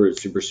scroll through it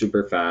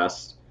super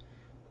fast.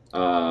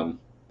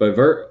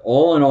 But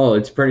all in all,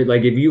 it's pretty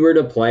like if you were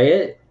to play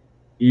it,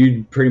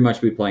 you'd pretty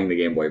much be playing the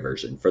Game Boy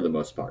version for the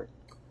most part.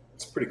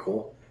 It's pretty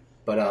cool.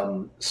 But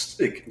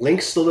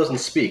Link still doesn't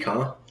speak,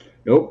 huh?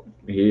 Nope,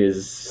 he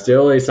is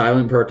still a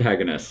silent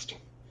protagonist.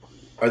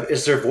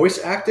 Is there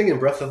voice acting in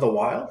Breath of the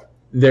Wild?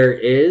 There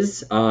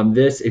is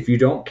this if you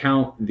don't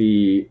count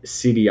the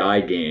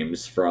CDI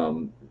games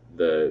from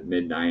the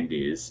mid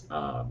 '90s.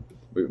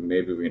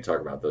 Maybe we can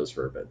talk about those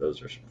for a bit.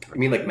 Those are You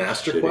mean like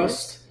Master shitty.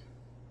 Quest?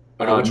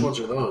 Oh, no, which ones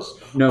are those?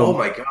 No, Oh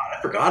my god,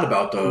 I forgot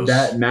about those.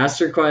 that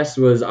Master Quest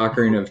was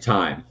Ocarina of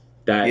Time.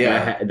 That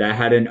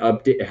had an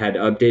update, had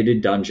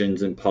updated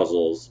dungeons and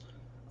puzzles.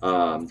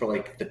 For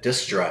like the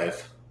disc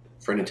drive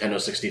for Nintendo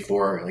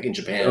 64, like in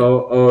Japan.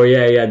 Oh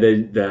yeah,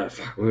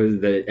 what was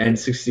the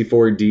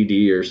N64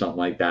 DD or something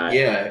like that.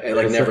 Yeah, it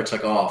like never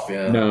took off.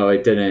 Yeah. No,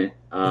 it didn't.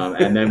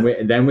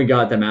 And then we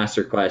got the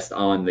Master Quest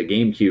on the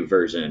GameCube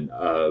version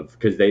of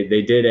because they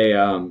did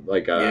a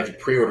if you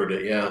pre-ordered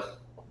it, yeah.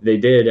 they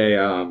did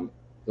a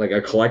like a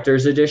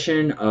collector's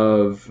edition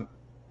of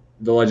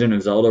The Legend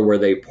of Zelda where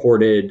they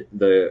ported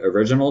the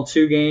original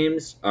two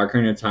games,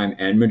 Ocarina of Time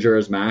and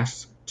Majora's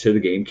Mask, to the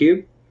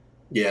GameCube.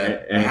 Yeah,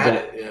 And I had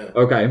it.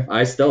 Yeah. Okay,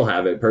 I still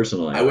have it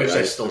personally. I wish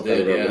I still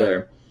did. over Yeah.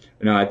 there.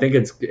 No, I think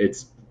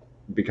it's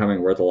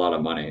becoming worth a lot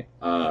of money.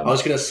 I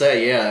was gonna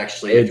say, yeah,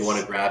 actually, if it's- you want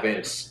to grab it,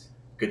 it's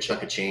a good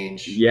chunk of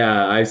change.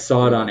 Yeah, I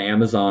saw it on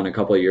Amazon a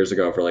couple of years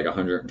ago for like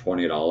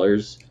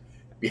 $120.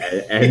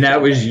 And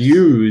that was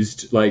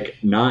used, like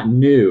not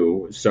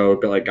new. So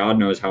like God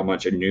knows how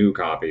much a new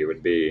copy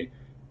would be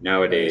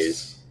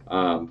nowadays.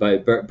 Nice.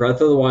 But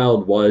Breath of the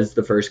Wild was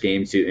the first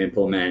game to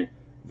implement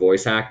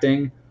voice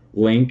acting.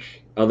 Link,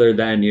 other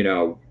than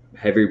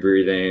heavy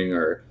breathing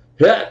or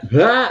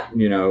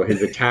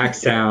his attack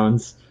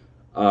sounds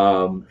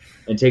and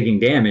taking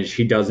damage,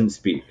 he doesn't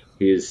speak.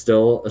 He is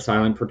still a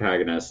silent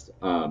protagonist.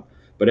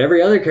 But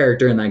every other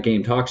character in that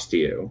game talks to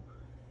you.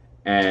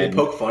 And They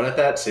poke fun at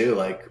that too,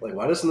 like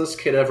why doesn't this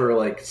kid ever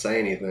like say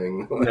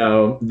anything?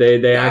 no,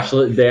 they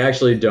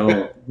actually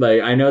don't.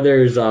 Like I know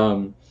there's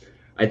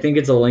I think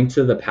it's A Link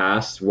to the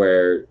Past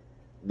where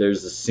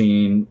there's a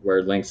scene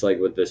where Link's like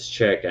with this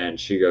chick and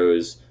she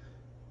goes,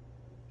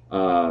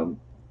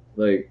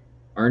 like,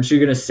 aren't you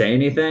gonna say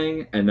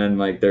anything? And then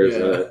like there's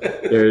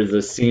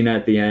a scene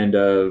at the end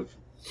of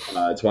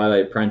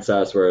Twilight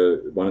Princess where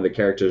one of the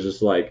characters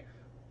is like,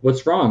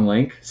 "What's wrong,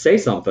 Link? Say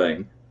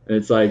something." And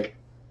it's like,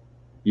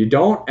 you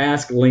don't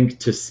ask Link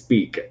to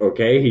speak,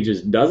 okay? He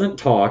just doesn't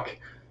talk.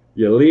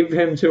 You leave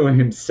him to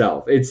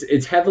himself.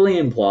 It's heavily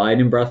implied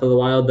in Breath of the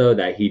Wild though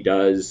that he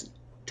does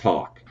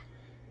talk.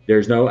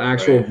 There's no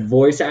actual Right.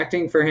 voice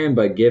acting for him,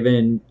 but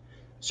given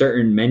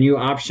certain menu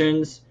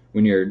options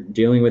when you're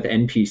dealing with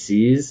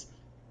NPCs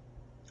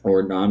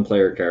or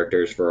non-player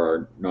characters for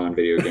our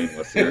non-video game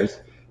listeners,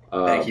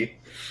 Thank you.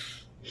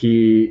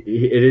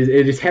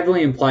 it is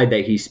heavily implied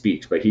that he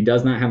speaks, but he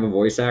does not have a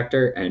voice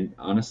actor. And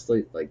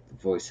honestly, like the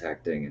voice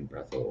acting in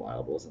Breath of the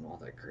Wild wasn't all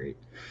that great.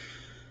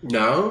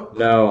 No?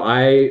 No,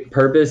 I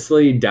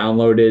purposely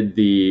downloaded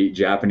the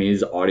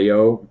Japanese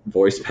audio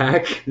voice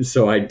pack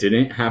so I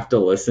didn't have to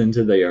listen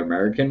to the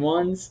American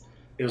ones.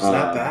 It was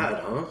that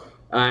bad, huh?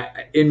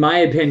 In my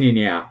opinion,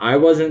 yeah, I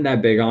wasn't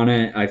that big on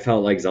it. I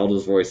felt like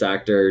Zelda's voice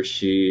actor,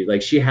 she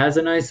has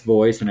a nice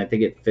voice, and I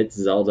think it fits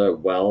Zelda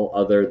well,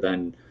 other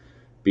than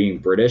being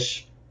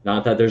British.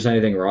 Not that there's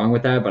anything wrong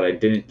with that, but I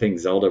didn't think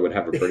Zelda would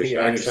have a British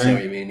Yeah, I understand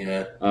what accent. you mean,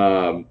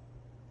 yeah.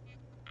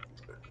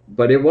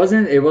 But it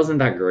wasn't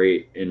that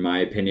great in my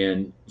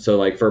opinion. So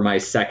like for my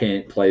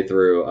second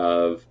playthrough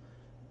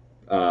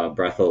of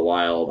Breath of the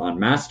Wild on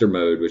Master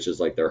Mode, which is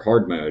like their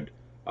hard mode,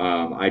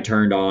 I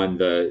turned on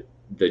the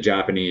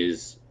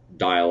Japanese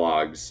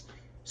dialogues.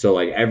 So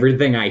like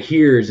everything I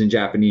hear is in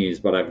Japanese,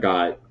 but I've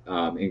got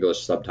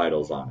English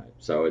subtitles on it.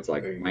 So it's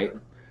like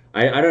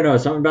I don't know,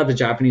 something about the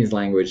Japanese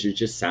language. It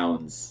just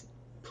sounds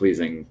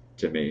pleasing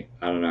to me.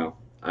 I don't know.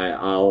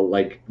 I'll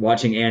like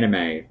watching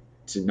anime,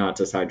 not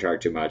to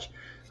sidetrack too much.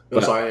 Oh,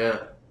 sorry,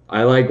 yeah.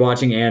 I like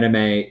watching anime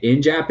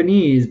in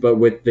Japanese, but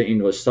with the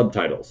English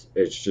subtitles.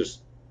 It's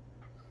just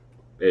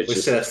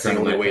that's the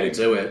only way to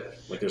do it.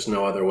 Like, there's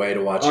no other way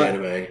to watch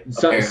anime.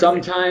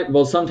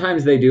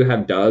 Sometimes they do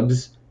have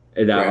dubs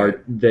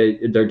that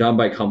they're done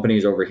by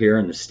companies over here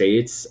in the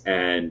States,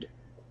 and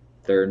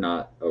they're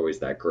not always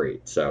that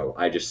great. So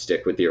I just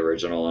stick with the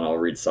original, and I'll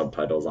read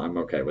subtitles. I'm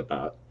okay with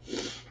that.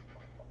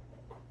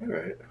 All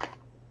right.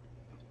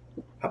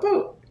 How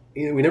about,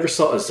 we never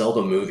saw a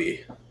Zelda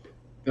movie.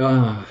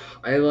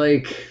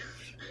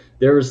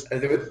 There's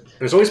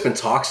always been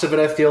talks of it,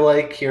 I feel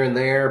like, here and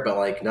there, but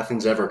like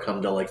nothing's ever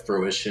come to like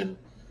fruition.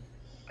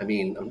 I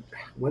mean,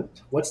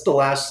 what's the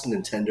last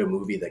Nintendo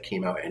movie that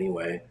came out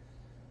anyway?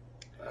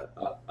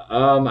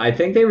 I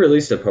think they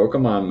released a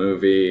Pokemon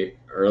movie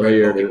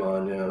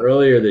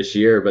earlier this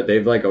year, but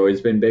they've like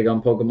always been big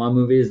on Pokemon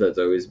movies. That's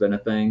always been a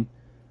thing.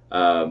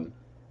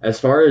 As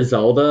far as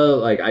Zelda,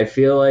 like I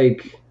feel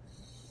like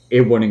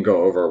it wouldn't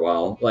go over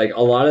well. Like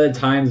a lot of the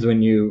times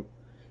when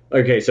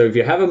so if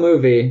you have a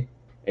movie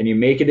and you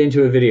make it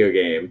into a video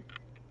game,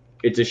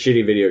 it's a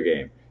shitty video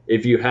game.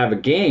 If you have a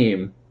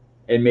game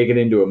and make it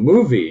into a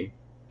movie,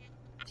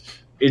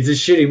 it's a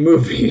shitty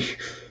movie.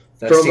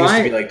 That seems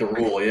to be like the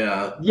rule,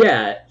 yeah.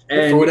 Yeah.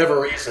 And for whatever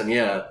reason,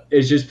 yeah.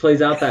 It just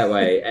plays out that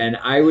way. And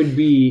I would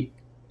be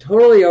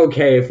totally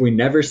okay if we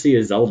never see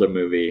a Zelda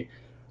movie.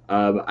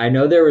 I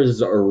know there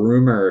was a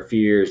rumor a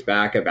few years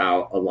back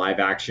about a live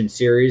action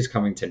series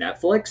coming to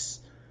Netflix.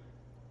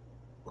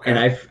 Okay. And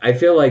I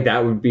feel like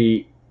that would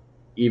be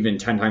even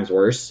 10 times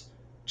worse.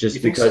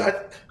 Just because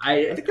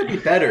I think that'd be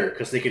better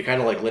because they could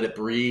kind of like let it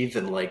breathe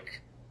and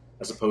like,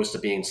 as opposed to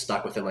being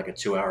stuck within like a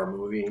 2-hour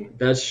movie.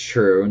 That's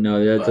true.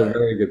 No, that's a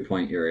very good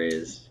point you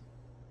raised.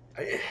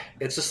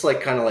 It's just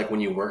like kind of like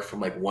when you work from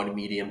like one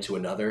medium to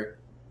another.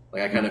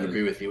 Like I kind of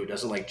agree with you. It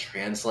doesn't like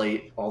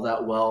translate all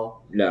that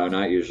well. No,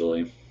 not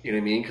usually. You know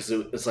what I mean? Because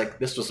it's like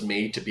this was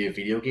made to be a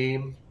video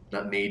game,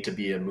 not made to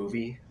be a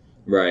movie.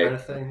 Right. Kind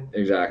of thing.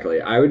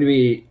 Exactly.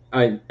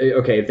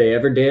 Okay, if they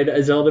ever did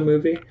a Zelda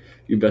movie,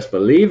 you best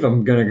believe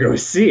I'm gonna go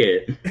see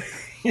it.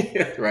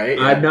 Right.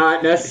 Yeah. I'm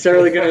not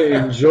necessarily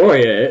gonna enjoy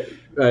it.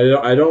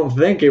 I don't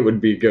think it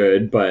would be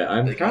good, but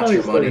I'm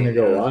probably still gonna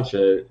go watch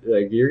it.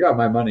 Like, you got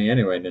my money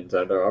anyway,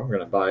 Nintendo. I'm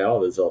gonna buy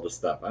all the Zelda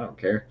stuff. I don't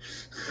care.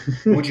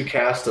 Who would you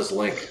cast as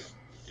Link?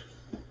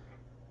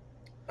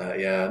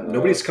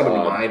 Nobody's coming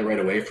to mind right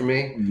away for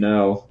me.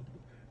 No.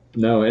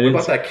 What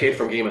about that kid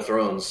from Game of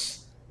Thrones?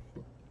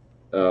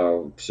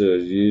 Oh, so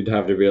you'd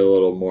have to be a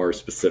little more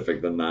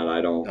specific than that.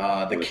 I don't.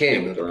 The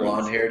king, the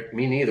blonde-haired.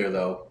 Me neither,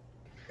 though.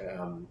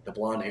 The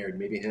blonde-haired,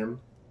 maybe him.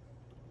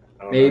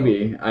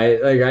 Maybe.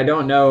 I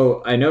don't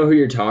know. I know who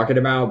you're talking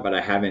about, but I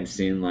haven't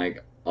seen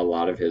like a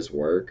lot of his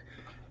work.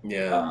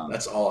 Yeah,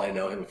 that's all I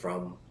know him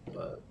from.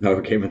 But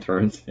Game of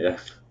Thrones. Yeah.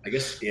 I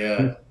guess.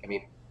 Yeah. I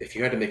mean, if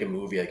you had to make a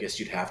movie, I guess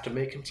you'd have to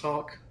make him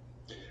talk.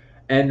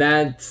 And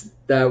that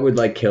would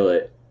like kill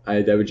it.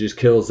 That would just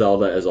kill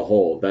Zelda as a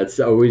whole. That's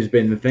always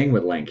been the thing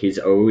with Link. He's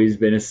always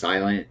been a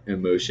silent,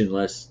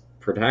 emotionless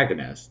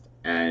protagonist,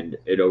 and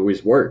it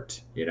always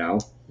worked, you know?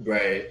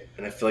 Right.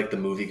 And I feel like the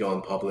movie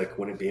going public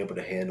wouldn't be able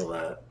to handle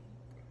that.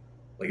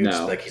 Like,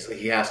 it's like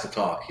he has to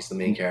talk. He's the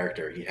main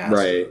character. He has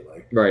to.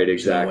 Like, right,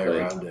 exactly. There's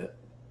no way around it.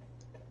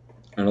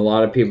 And a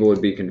lot of people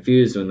would be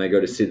confused when they go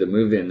to see the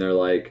movie and they're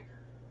like,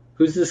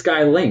 who's this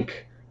guy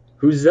Link?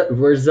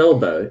 Where's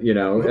Zelda? You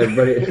know,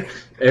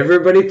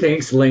 everybody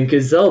thinks Link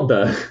is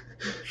Zelda.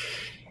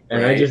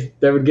 And right.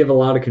 That would give a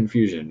lot of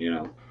confusion, you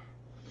know.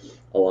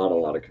 A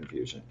lot of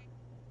confusion.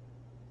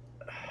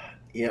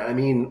 Yeah, I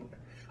mean,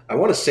 I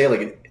want to say,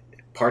 like,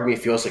 part of me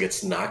feels like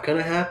it's not going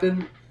to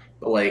happen.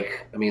 But,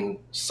 like, I mean,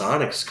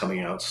 Sonic's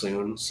coming out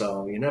soon,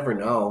 so you never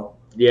know.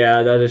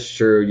 Yeah, that is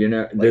true. You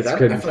know, like I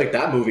feel like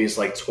that movie is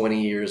like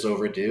 20 years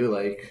overdue.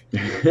 Like,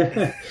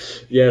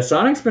 yeah,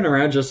 Sonic's been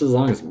around just as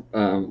long as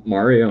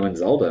Mario and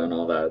Zelda and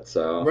all that.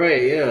 So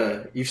right,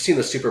 yeah, you've seen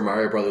the Super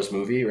Mario Brothers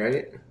movie,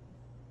 right?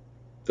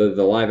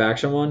 The live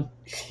action one.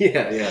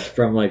 Yeah.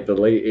 From like the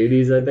late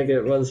 80s, I think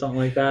it was, something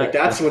like that. Like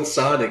that's when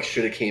Sonic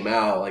should have came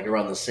out, like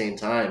around the same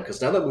time,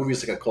 because now that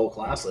movie's like a cult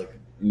classic.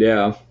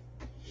 Yeah.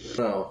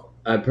 No.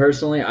 I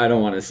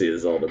don't want to see the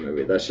Zelda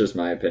movie. That's just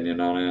my opinion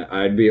on it.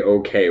 I'd be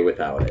okay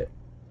without it.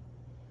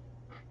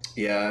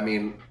 Yeah, I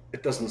mean,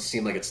 it doesn't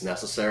seem like it's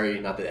necessary.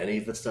 Not that any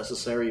of it's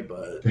necessary,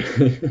 but...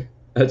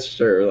 That's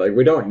true. Like,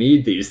 we don't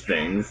need these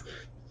things,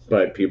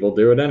 but people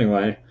do it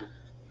anyway.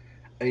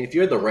 I mean, if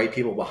you had the right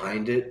people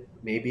behind it,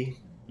 maybe.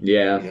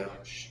 Yeah. You know,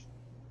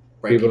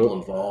 right people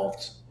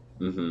involved.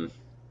 Mm-hmm.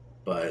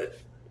 But,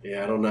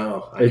 yeah, I don't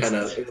know.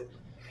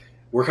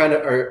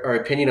 Our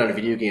opinion on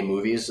video game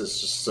movies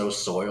is just so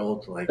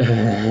soiled. Like,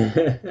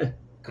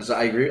 because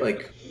I agree.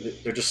 Like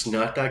they're just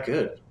not that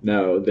good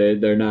No,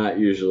 they're not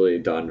usually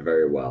done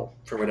very well.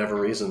 for whatever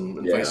reason,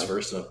 and vice Yeah.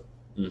 versa.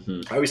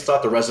 Hmm. I always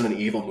thought the Resident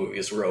Evil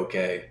movies were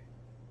okay.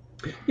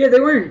 Yeah, they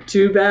weren't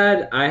too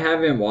bad. I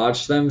haven't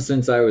watched them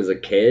since I was a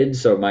kid,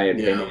 so my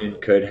Yeah, opinion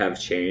could have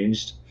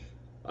changed.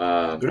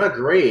 Um, they're not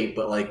great,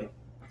 but like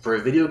for a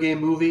video game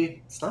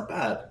movie, it's not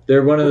bad.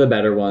 they're one of the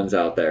better ones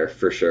out there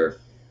for sure.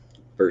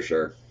 For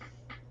sure.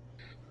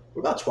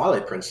 What about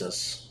Twilight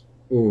Princess?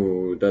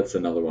 Ooh, that's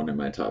another one in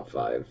my top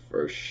five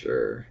for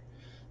sure.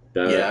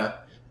 That Yeah,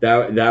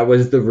 that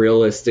was the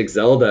realistic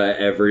Zelda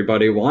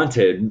everybody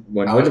wanted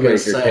when I was Wind gonna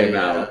Waker say came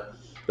out.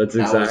 That's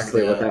that was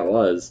exactly what the that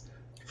was.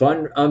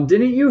 Fun.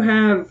 Didn't you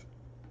have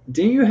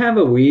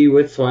a Wii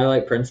with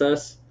Twilight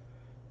Princess?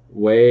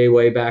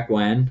 Way back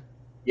when?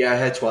 yeah. I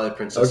had Twilight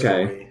Princess for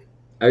Okay. me.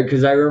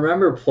 Because I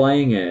remember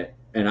playing it,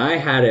 and I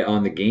had it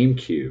on the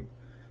GameCube.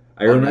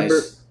 I Oh, remember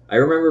nice. I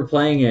remember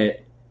playing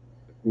it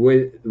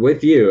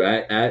with you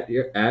at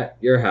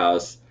your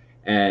house,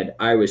 and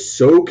I was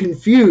so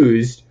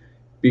confused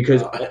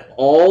because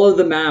all of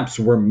the maps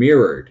were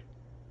mirrored.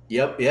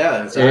 Yep.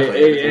 Yeah. Exactly.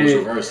 Everything was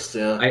reversed.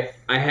 Yeah.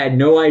 I had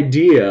no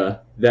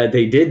idea that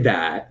they did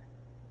that,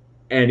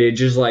 and it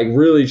just like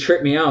really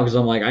tripped me out because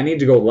I'm like, I need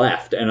to go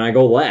left, and I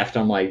go left.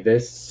 I'm like,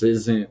 this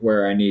isn't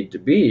where I need to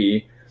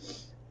be.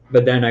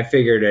 But then I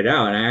figured it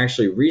out, and I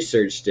actually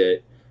researched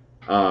it.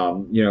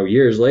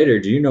 Years later.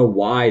 Do you know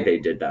why they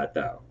did that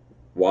though?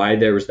 Why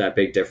there was that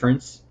big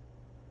difference?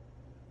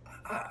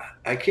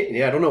 I can't.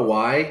 Yeah, I don't know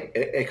why.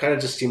 It kind of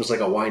just seems like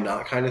a why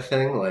not kind of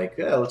thing. Like,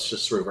 yeah, let's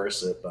just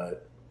reverse it.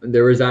 But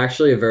There was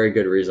actually a very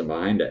good reason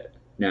behind it.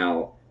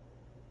 Now,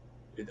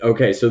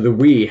 okay, so the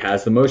Wii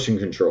has the motion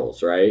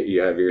controls, right?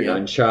 You have your yeah,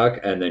 nunchuck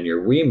and then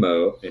your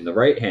Wiimote in the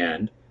right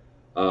hand.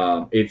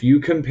 If you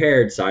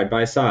compared side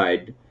by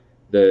side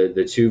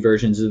the two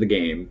versions of the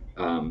game,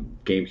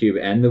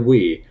 GameCube and the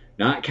Wii,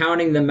 not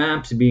counting the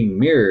maps being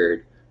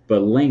mirrored,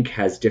 but Link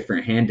has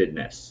different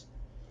handedness.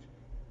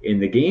 In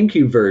the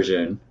GameCube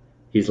version,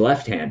 he's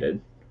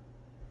left-handed,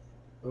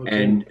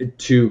 okay, and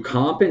to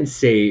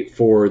compensate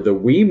for the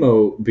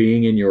Wiimote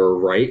being in your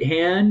right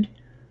hand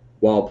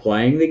while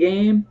playing the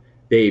game,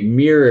 they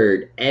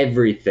mirrored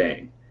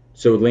everything.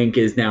 So Link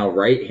is now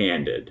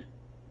right-handed.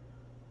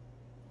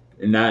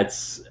 And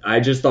I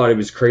just thought it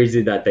was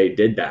crazy that they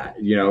did that,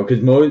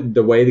 because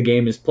the way the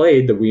game is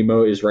played, the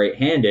Wiimote is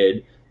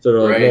right-handed. So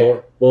they're like,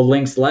 right. well,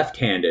 Link's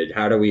left-handed.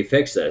 How do we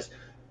fix this?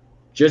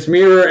 Just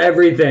mirror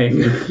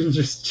everything.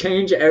 Just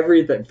change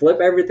everything. Flip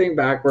everything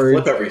backwards.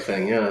 Flip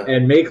everything. Yeah.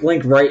 And make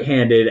Link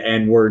right-handed,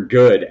 and we're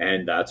good.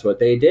 And that's what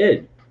they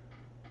did.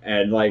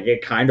 And like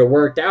it kind of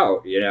worked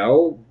out,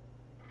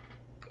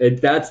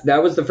 That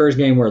was the first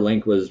game where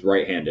Link was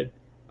right-handed.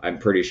 I'm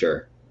pretty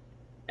sure.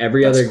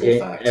 Every That's a other cool game,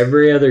 fact.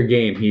 every other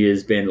game, he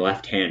has been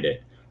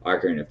left-handed.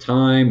 Ocarina of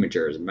Time,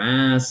 Majora's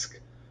Mask.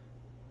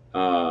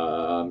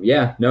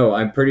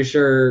 I'm pretty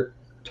sure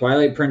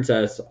Twilight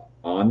Princess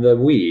on the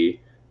Wii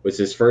was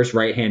his first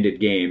right-handed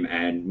game,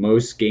 and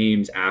most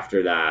games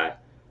after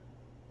that,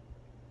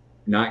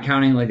 not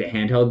counting like the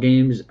handheld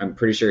games, I'm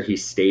pretty sure he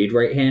stayed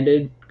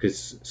right-handed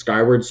because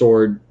Skyward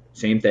Sword,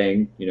 same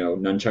thing,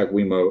 nunchuck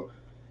Wiimote,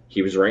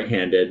 he was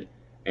right-handed,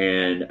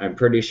 and I'm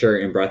pretty sure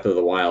in Breath of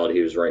the Wild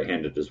he was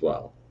right-handed as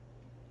well.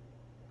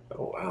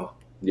 Oh wow.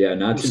 Yeah,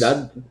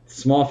 that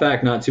small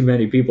fact. Not too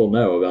many people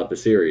know about the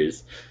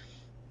series.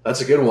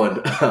 That's a good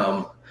one.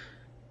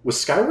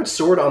 Was Skyward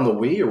Sword on the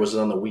Wii or was it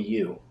on the Wii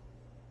U?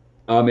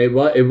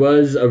 It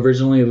was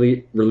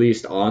originally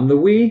released on the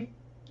Wii,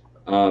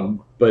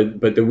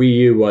 but the Wii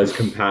U was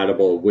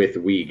compatible with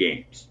Wii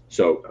games.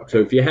 So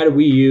if you had a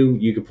Wii U,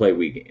 you could play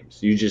Wii games.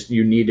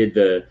 You needed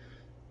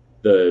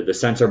the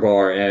sensor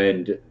bar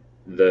and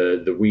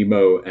the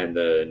Wiimote and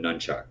the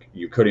nunchuck.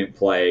 You couldn't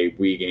play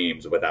Wii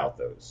games without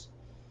those.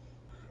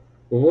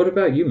 Well, what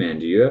about you, man?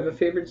 Do you have a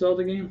favorite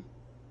Zelda game?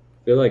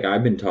 I feel like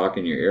I've been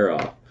talking your ear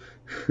off.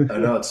 I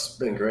know it's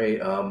been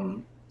great.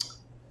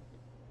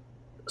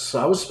 So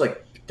I was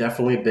like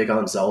definitely big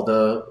on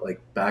Zelda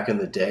like back in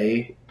the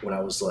day when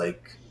I was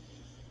like,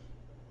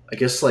 I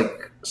guess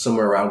like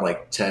somewhere around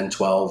like 10,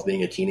 12,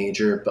 being a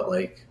teenager. But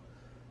like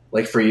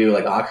for you,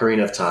 like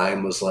Ocarina of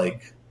Time was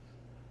like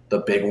the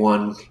big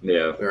one.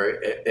 Yeah. Where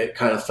it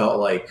kind of felt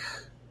like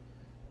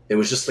it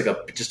was just like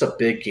a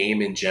big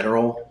game in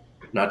general,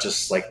 not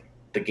just like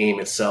the game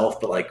itself,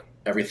 but like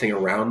everything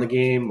around the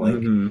game. Like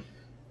Mm-hmm.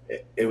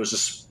 it was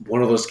just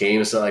one of those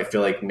games that I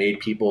feel like made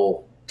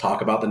people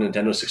talk about the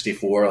Nintendo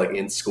 64 like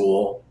in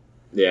school.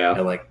 Yeah.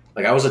 And like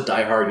I was a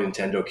diehard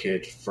Nintendo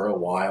kid for a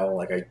while.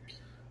 Like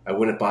I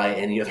wouldn't buy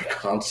any other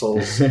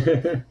consoles.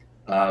 The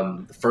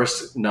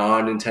first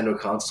non-Nintendo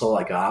console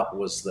I got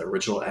was the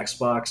original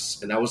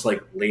Xbox, and that was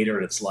like later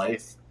in its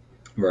life.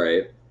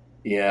 Right.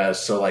 Yeah,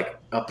 so like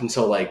up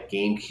until like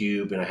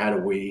GameCube, and I had a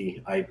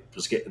Wii, I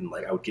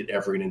would get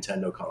every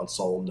Nintendo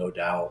console, no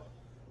doubt.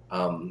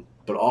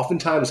 But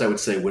oftentimes I would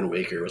say Wind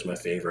Waker was my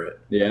favorite.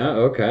 Yeah.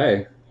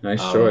 Okay.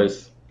 Nice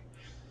choice.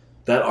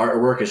 That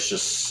artwork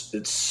is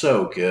it's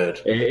so good.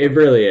 It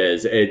really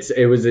is.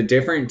 It was a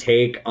different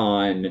take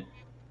on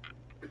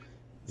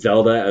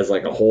Zelda as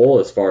like a whole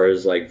as far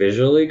as like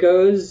visually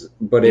goes,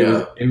 but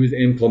Yeah, it was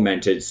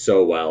implemented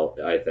so well.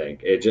 I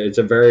think it's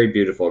a very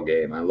beautiful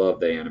game. I love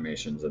the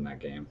animations in that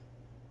game.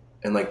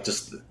 and like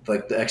just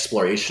like the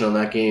exploration on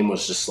that game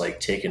was just like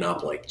taken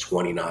up like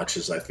 20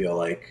 notches. I feel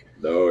like.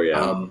 Oh yeah,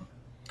 Um,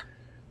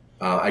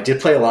 I did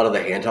play a lot of the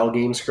handheld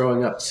games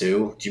growing up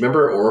too. Do you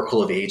remember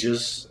Oracle of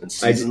Ages and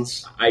I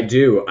Seasons? I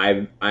do.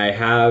 I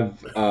have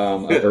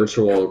a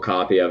virtual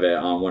copy of it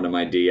on one of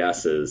my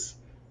DSs.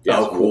 Yes,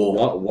 Oh,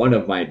 cool. one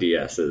of my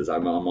DSs.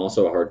 I'm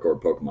also a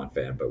hardcore Pokemon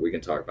fan, but we can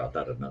talk about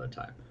that another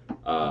time. We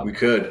Um,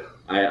 could.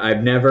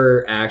 I've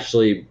never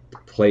actually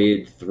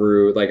played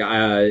through like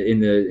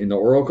in the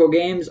Oracle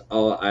games.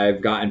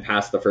 I've gotten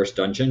past the first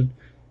dungeon,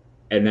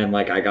 and then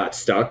like I got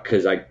stuck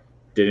because I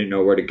didn't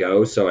know where to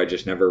go, so I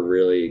just never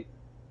really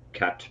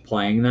kept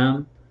playing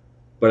them.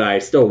 But I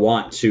still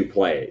want to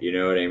play it. You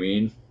know what I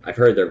mean? I've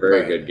heard they're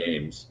very Right. good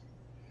games.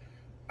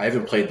 I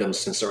haven't played them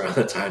since around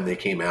the time they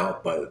came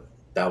out, but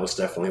that was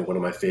definitely one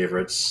of my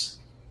favorites.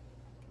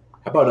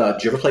 How about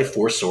did you ever play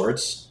Four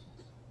Swords?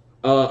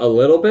 A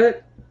little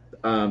bit.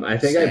 I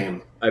think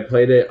Same. I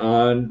played it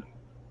on.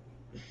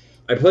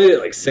 I played it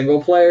like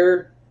single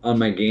player on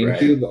my Right.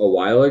 GameCube a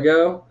while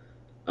ago.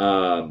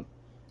 Um,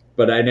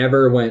 but I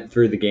never went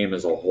through the game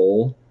as a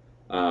whole,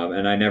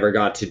 and I never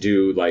got to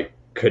do like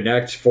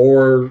connect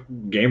four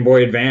Game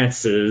Boy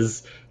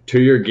Advances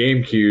to your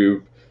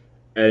GameCube,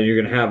 and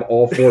you're gonna have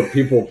all four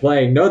people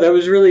playing. No, that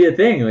was really a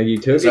thing. Like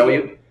Is that what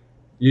you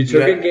you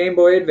took a had? Game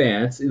Boy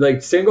Advance,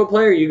 like single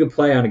player, you could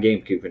play on a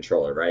GameCube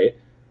controller, right?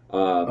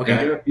 And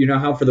Okay. you know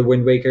how for the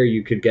Wind Waker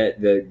you could get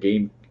the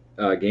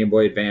Game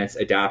Boy Advance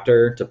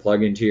adapter to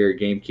plug into your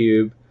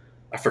GameCube.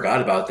 I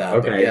forgot about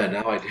that, but Okay, yeah,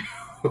 now I do.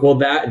 well,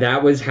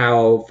 that was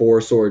how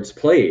Four Swords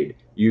played.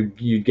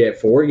 You'd get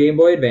four Game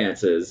Boy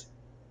Advances,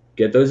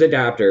 get those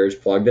adapters,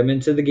 plug them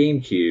into the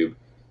GameCube,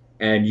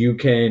 and you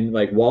can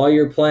like while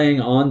you're playing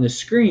on the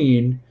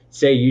screen,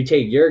 say you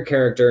take your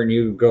character and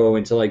you go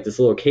into like this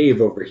little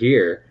cave over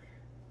here.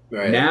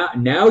 Right.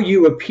 Now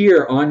you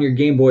appear on your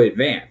Game Boy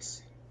Advance.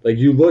 Like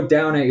you look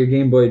down at your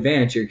Game Boy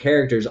Advance, your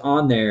character's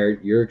on there,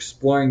 you're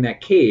exploring that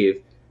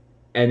cave,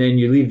 and then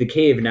you leave the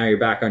cave and now you're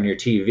back on your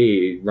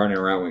TV running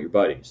around with your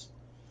buddies.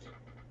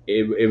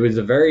 It was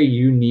a very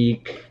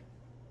unique.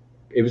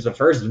 It was the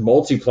first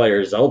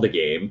multiplayer Zelda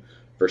game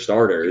for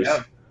starters.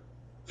 Yeah.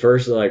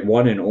 First, like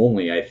one and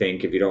only, I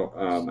think. If you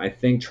don't, I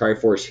think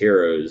Triforce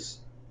Heroes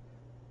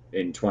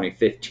in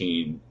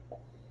 2015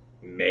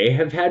 may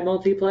have had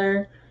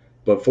multiplayer,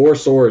 but Four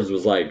Swords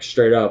was like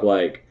straight up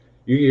like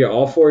you can get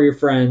all four of your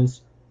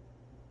friends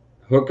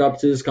hook up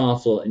to this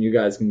console and you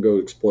guys can go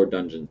explore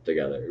dungeons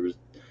together.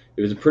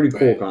 It was a pretty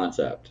cool Right.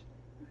 concept.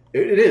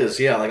 It is,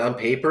 yeah. Like on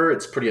paper,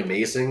 it's pretty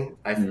amazing.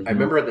 I Hmm.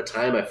 remember at the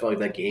time, I felt like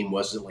that game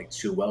wasn't like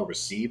too well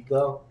received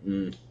though.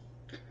 Mm.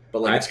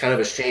 But like, I it's kind of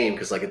a shame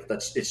because like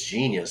it's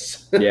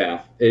genius.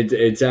 Yeah,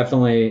 it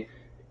definitely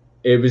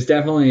it was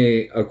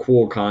definitely a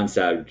cool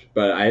concept,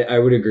 but I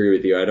would agree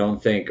with you. I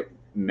don't think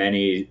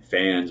many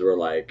fans were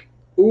like,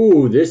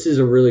 "Ooh, this is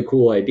a really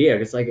cool idea."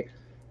 It's like,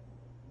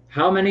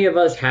 how many of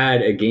us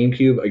had a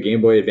GameCube, a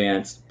Game Boy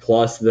Advance,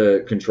 plus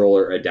the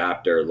controller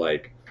adapter,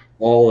 like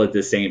all at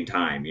the same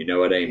time? You know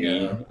what I Yeah.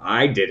 mean?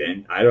 I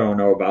didn't. I don't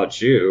know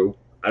about you.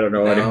 I don't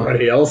know No.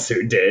 anybody else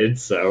who did.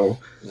 So,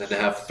 And then to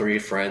have three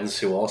friends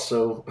who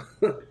also.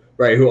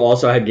 right, who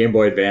also had Game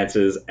Boy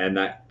Advances and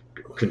that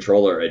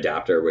controller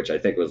adapter, which I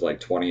think was like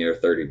 20 or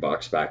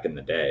 $30 back in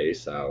the day.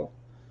 So,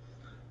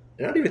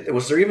 Not even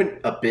was there even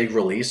a big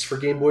release for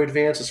Game Boy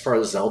Advance as far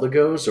as Zelda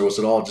goes, or was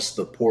it all just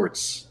the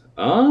ports?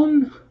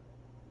 um,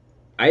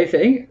 I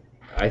think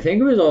I think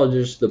it was all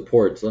just the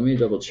ports. Let me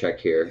double check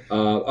here.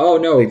 Oh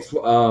no, Like,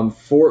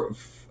 for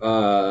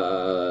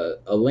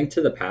A Link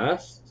to the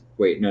Past.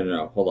 Wait,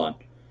 no. Hold on.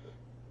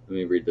 Let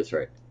me read this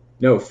right.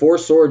 No, Four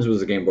Swords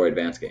was a Game Boy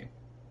Advance game,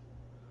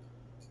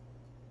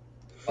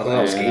 I thought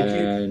that was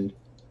GameCube. and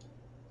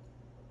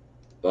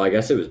well, I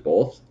guess it was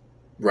both.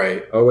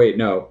 Right. Oh wait,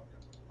 no.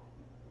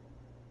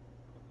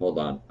 Hold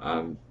on.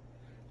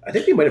 I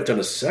think they might have done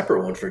a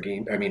separate one for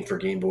for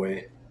Game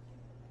Boy.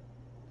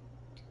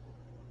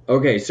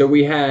 Okay, so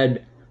we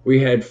had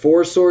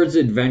Four Swords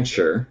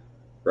Adventure,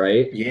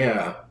 right?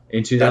 Yeah,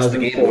 In that's the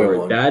Game Boy 2004.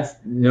 one. That's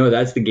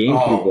the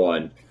GameCube Oh,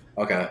 one.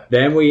 okay.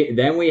 Then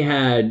we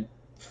had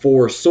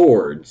Four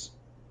Swords.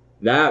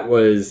 That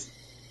was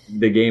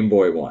the Game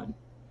Boy one.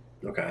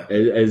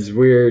 Okay. As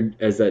weird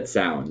as that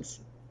sounds.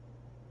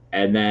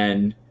 And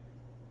then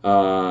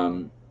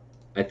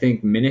I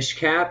think Minish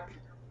Cap.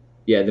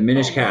 Yeah, the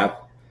Minish Oh Cap.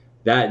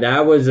 wow.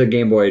 That was a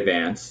Game Boy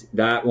Advance.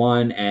 That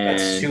one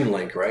That's and Toon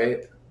Link,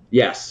 right?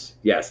 yes,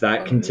 that Oh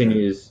yeah.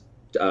 continues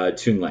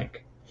Toon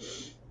Link.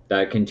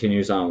 That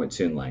continues on with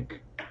Toon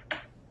Link.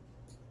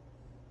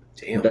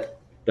 Damn.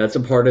 That's a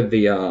part of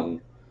the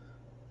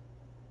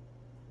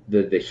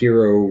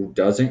hero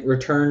doesn't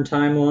return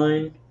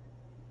timeline,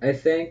 I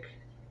think.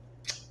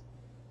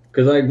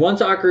 Because like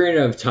once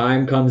Ocarina of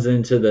Time comes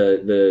into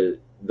the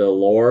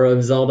lore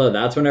of Zelda,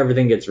 that's when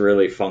everything gets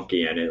really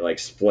funky and it like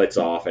splits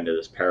off into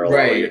this parallel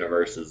Right.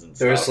 universes and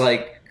There's stuff.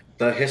 like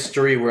the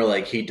history where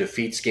like he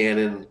defeats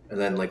Ganon and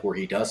then like where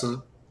he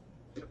doesn't.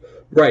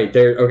 Right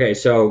there. Okay,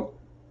 so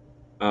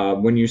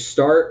when you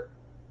start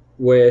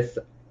with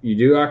you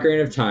do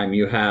Ocarina of Time,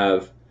 you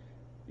have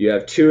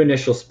two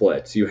initial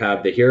splits. You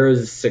have the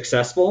hero's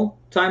successful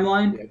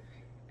timeline, Yeah.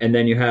 and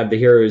then you have the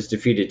hero's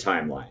defeated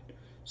timeline.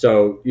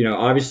 So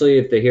obviously,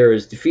 if the hero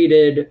is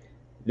defeated,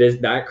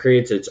 that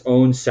creates its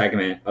own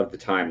segment of the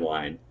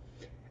timeline.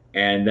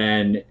 And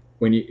then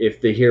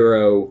if the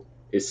hero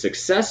is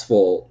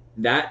successful,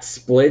 that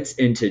splits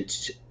into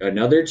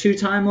another two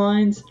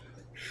timelines.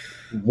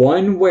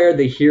 One where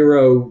the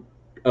hero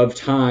of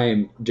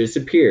time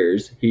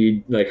disappears.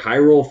 He like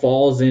Hyrule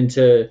falls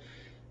into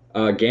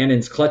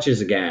Ganon's clutches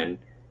again,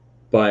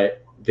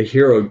 but the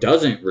hero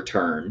doesn't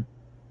return.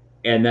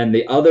 And then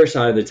the other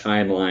side of the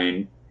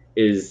timeline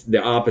is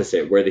the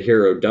opposite, where the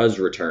hero does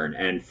return.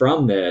 And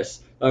from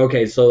this,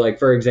 okay, so like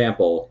for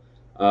example,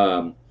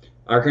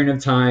 Ocarina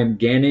of Time,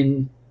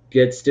 Ganon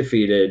gets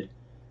defeated,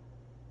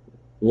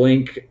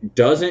 Link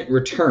doesn't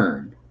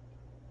return.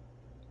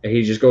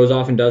 He just goes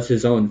off and does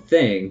his own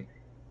thing.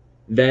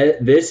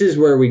 This is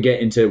where we get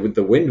into with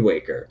the Wind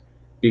Waker,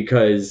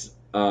 because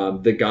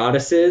the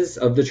goddesses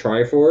of the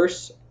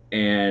Triforce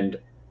and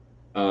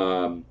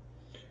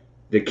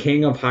the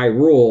King of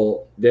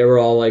Hyrule, they were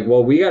all like,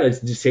 well, we got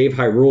to save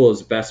Hyrule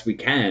as best we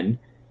can.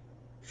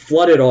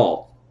 Flood it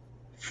all.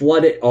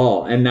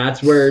 And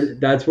that's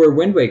where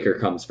Wind Waker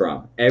comes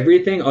from.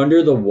 Everything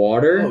under the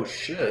water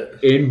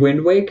in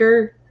Wind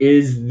Waker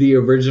is the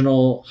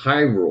original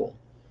Hyrule.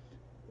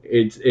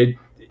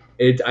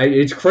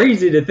 It's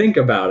crazy to think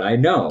about, I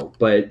know,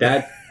 but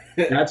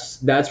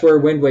that's where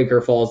Wind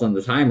Waker falls on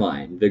the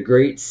timeline. The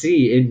Great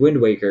Sea in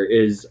Wind Waker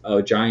is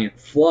a giant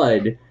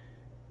flood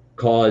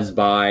caused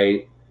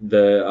by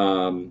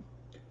the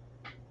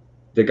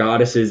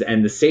goddesses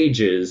and the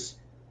sages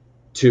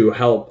to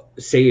help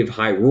save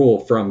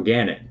Hyrule from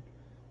Ganon.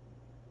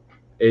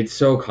 It's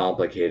so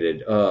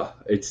complicated.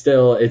 It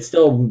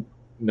still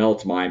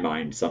melts my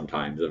mind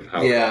sometimes of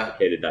how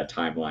complicated that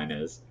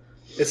timeline is.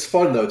 It's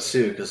fun though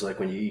too, because like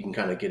when you can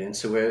kind of get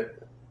into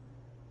it.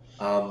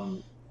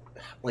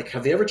 Like,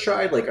 have they ever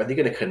tried? Like, are they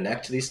going to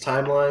connect these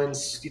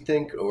timelines? Do you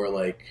think, or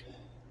like,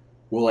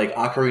 will like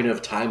Ocarina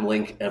of Time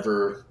Link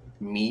ever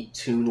meet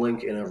Toon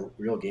Link in a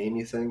real game?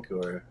 You think,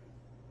 or?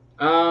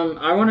 I'm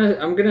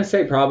gonna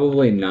say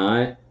probably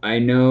not. I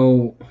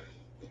know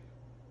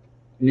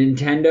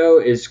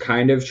Nintendo is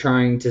kind of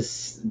trying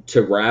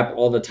to wrap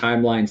all the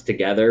timelines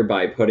together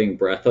by putting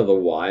Breath of the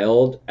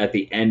Wild at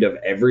the end of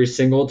every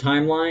single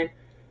timeline.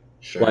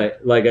 Sure.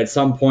 Like at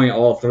some point,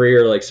 all three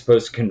are like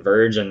supposed to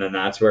converge, and then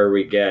that's where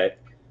we get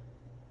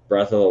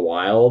Breath of the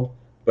Wild.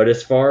 But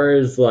as far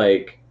as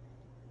like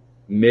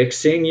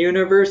mixing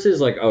universes,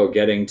 like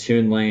getting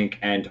Toon Link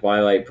and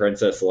Twilight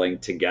Princess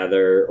Link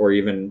together, or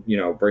even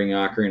bringing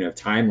Ocarina of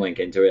Time Link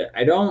into it,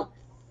 I don't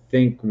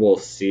think we'll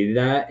see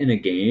that in a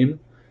game,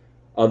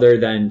 other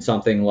than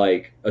something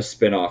like a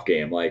spin-off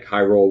game like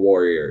Hyrule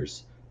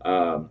Warriors.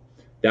 That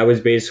was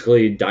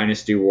basically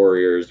Dynasty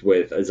Warriors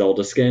with a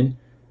Zelda skin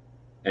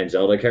and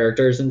Zelda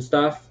characters and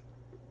stuff.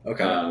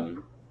 Okay.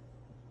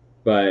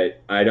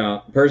 But I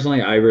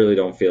really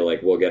don't feel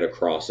like we'll get a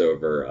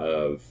crossover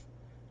of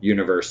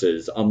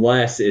universes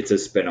unless it's a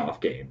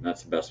spin-off game.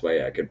 That's the best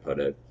way I could put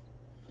it.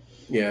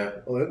 Yeah,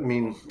 well, I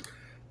mean,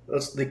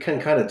 they can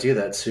kind of do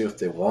that too if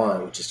they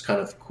want, which is kind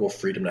of cool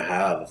freedom to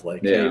have.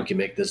 Like, hey, we can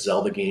make this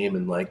Zelda game,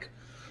 and like,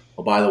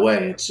 oh, by the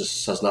way, it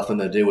just has nothing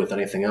to do with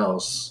anything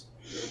else.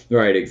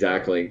 Right,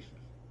 exactly.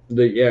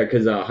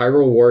 Because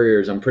Hyrule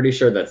Warriors, I'm pretty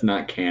sure that's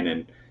not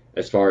canon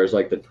as far as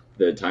like the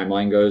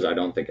timeline goes. I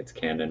don't think it's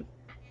canon.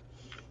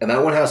 And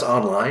that one has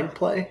online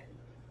play?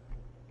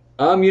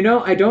 I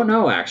don't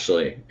know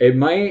actually. It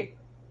might.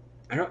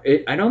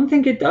 I don't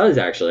think it does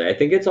actually. I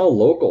think it's all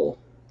local.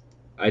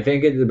 But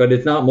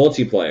it's not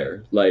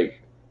multiplayer.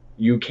 Like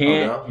you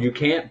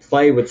can't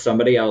play with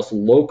somebody else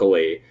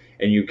locally,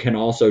 and you can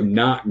also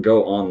not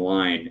go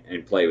online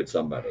and play with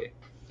somebody.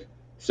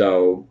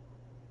 So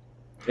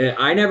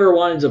I never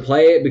wanted to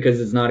play it because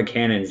it's not a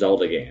canon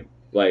Zelda game.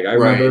 Like I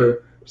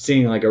remember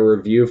seeing like a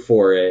review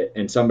for it,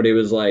 and somebody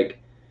was like,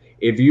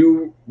 if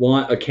you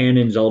want a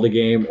canon Zelda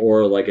game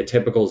or like a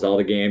typical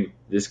Zelda game,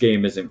 this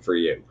game isn't for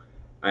you.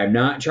 I'm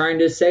not trying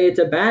to say it's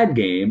a bad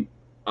game.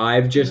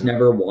 I've just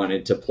never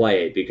wanted to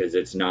play it because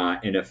it's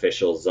not an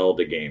official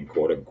Zelda game,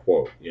 quote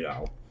unquote,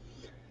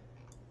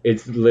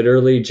 It's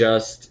literally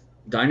just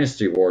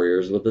Dynasty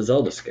Warriors with a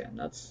Zelda skin.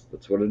 That's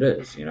what it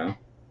is,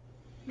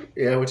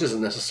 Yeah, which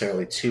isn't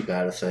necessarily too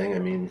bad a thing. I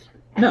mean,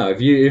 no,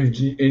 if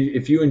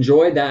you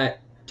enjoy that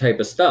type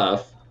of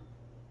stuff,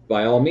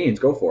 by all means,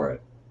 go for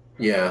it.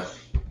 Yeah,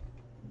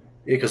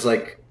 because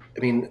like, I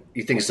mean,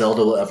 you think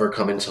Zelda will ever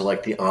come into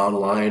like the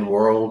online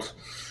world?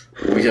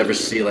 Will we ever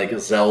see like a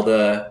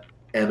Zelda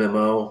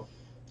MMO?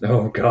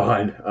 Oh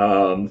God,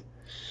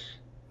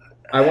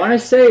 I want to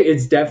say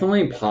it's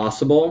definitely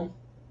possible.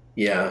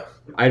 Yeah,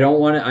 I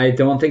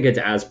don't think it's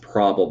as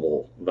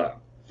probable though.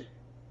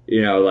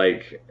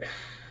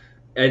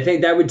 I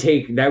think that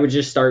would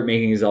just start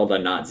making Zelda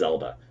not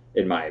Zelda,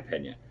 in my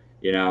opinion.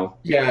 you know?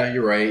 Yeah,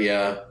 you're right.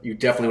 Yeah, you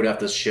definitely would have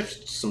to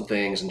shift some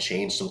things and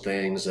change some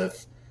things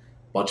if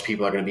a bunch of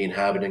people are going to be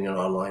inhabiting an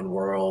online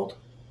world.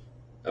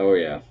 Oh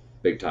yeah,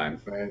 big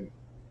time. Right.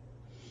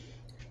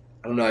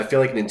 I don't know. I feel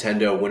like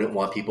Nintendo wouldn't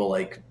want people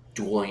like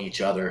dueling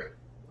each other.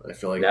 I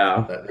feel like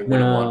No, that they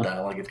wouldn't want no. that.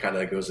 Like it kind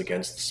of goes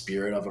against the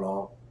spirit of it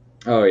all.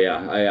 Oh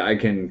yeah, I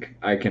can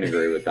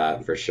agree with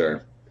that for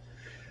sure.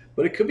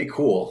 But it could be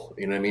cool.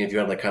 You know what I mean? If you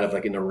had like kind of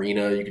like an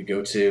arena you could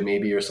go to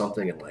maybe or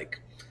something and like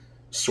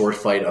sword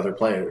fight other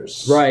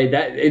players. Right,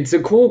 that it's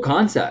a cool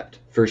concept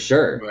for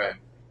sure. Right.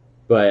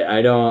 But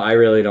I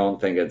really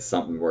don't think it's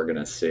something we're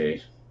gonna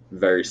see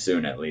very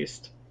soon at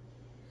least.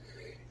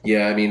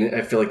 Yeah, I mean,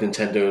 I feel like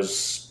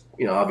Nintendo's,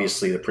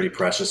 obviously they're pretty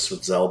precious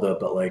with Zelda,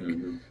 but like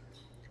Hmm.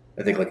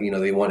 I think like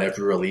they want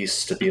every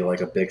release to be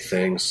like a big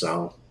thing.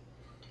 So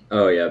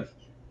Oh yeah,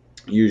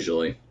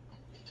 usually.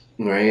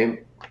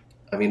 right.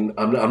 I mean,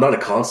 I'm not a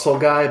console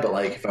guy, but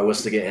like if I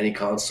was to get any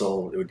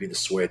console, it would be the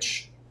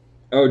Switch.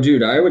 Oh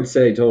dude, I would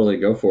say totally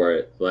go for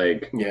it.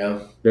 Like Yeah.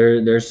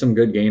 there's some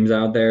good games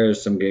out there,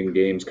 there's some good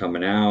games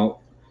coming out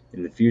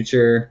in the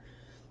future.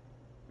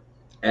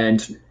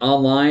 And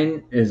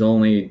online is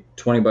only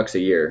 $20 a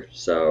year,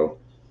 so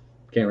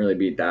can't really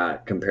beat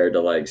that compared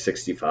to like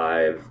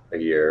 65 a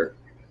year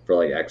for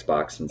like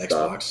Xbox and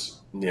stuff. Xbox.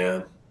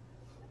 Yeah.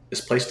 Is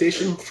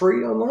PlayStation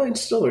free online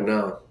still or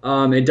no?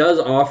 It does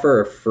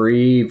offer a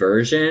free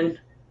version,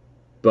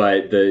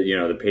 but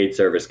the paid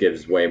service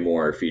gives way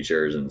more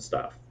features and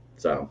stuff.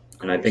 So,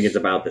 Of and I think it's course.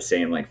 about the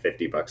same, like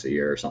 $50 a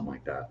year or something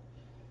like that.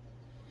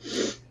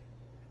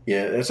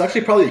 Yeah, it's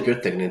actually probably a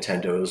good thing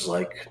Nintendo's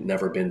like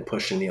never been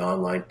pushing the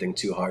online thing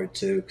too hard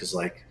too, because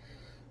like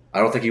I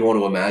don't think you want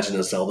to imagine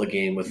a Zelda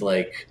game with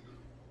like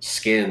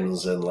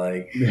skins and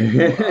like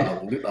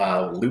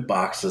loot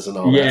boxes and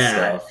all that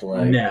Yeah, stuff,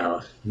 like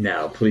no,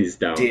 no, please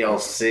don't.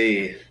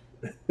 DLC.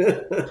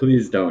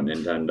 Please don't,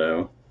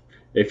 Nintendo.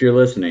 If you're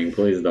listening,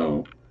 please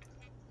don't.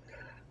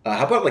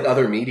 How about like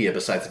other media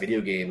besides video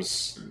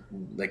games?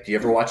 Like, do you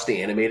ever watch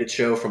the animated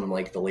show from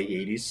like the late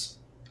 '80s?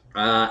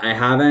 I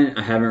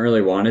haven't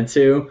really wanted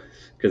to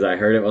because I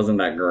heard it wasn't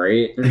that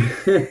great.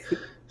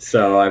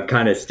 So I've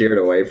kind of steered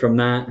away from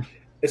that.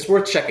 It's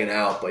worth checking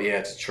out, but yeah,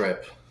 it's a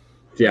trip.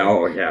 Yeah,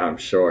 oh Like, yeah, I'm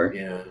sure.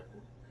 yeah.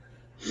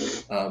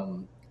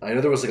 I know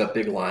there was like a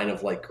big line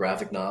of like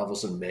graphic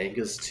novels and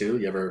mangas too.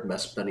 You ever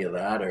mess with any of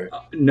that or?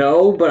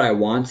 No, but I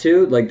want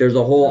to. Like, there's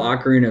a whole No.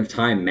 Ocarina of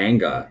Time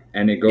manga,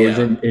 and it goes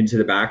Yeah. into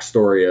the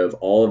backstory of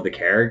all of the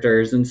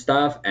characters and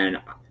stuff. And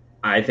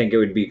I think it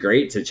would be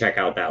great to check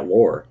out that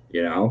lore.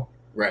 You know?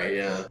 Right.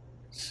 Yeah.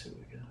 Let's see what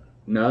we got.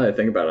 Now that I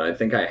think about it, I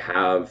think I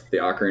have the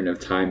Ocarina of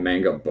Time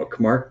manga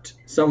bookmarked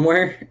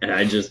somewhere, and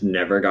I just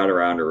never got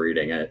around to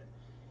reading it.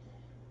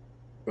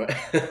 Right.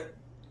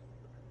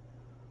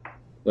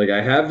 Like,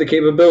 I have the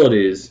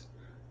capabilities,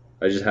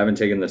 I just haven't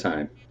taken the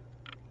time.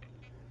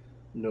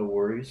 No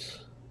worries.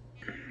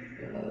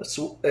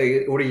 So,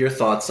 what are your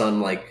thoughts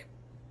on like,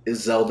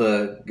 is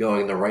Zelda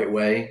going the right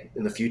way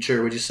in the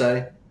future? Would you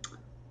say?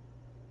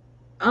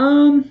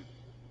 Um,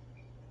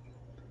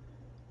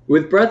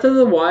 with Breath of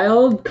the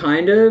Wild,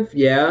 kind of,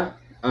 yeah.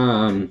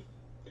 Um,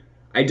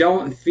 I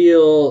don't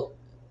feel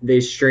they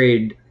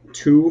strayed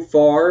too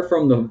far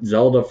from the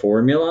Zelda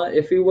formula,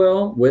 if you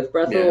will, with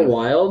Breath of the Yeah.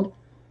 Wild.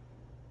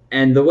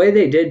 And the way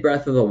they did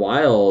Breath of the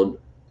Wild,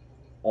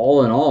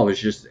 all in all, was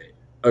just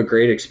a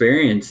great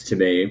experience to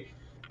me.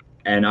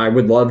 And I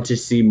would love to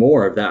see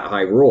more of that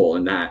Hyrule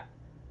and that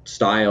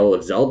style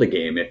of Zelda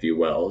game, if you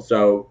will.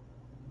 So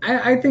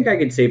I think I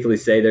could safely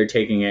say they're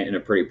taking it in a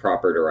pretty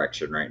proper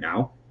direction right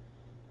now.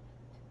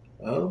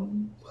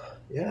 Um.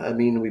 Yeah. I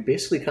mean, we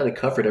basically kind of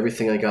covered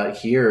everything I got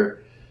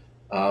here.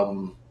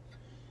 Um.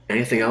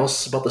 Anything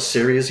else about the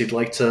series you'd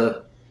like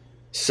to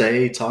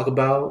say, talk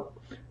about?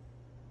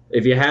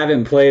 If you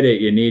haven't played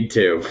it, you need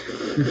to.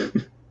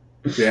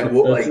 Yeah.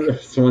 What that's, like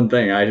that's one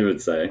thing I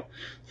would say.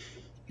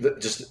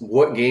 just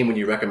what game would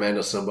you recommend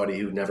to somebody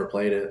who never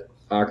played it?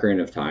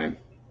 Ocarina of Time.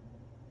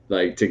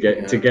 Like to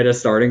Yeah. get a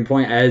starting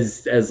point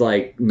as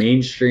like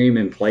mainstream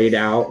and played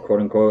out, quote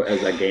unquote,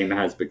 as that game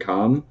has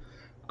become,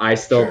 I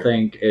still Sure.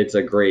 think it's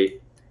a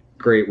great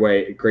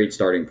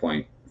starting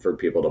point for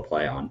people to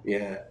play on.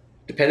 Yeah.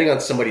 Depending on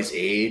somebody's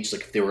age,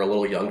 like if they were a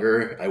little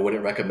younger, I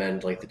wouldn't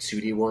recommend like the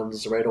 2D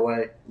ones right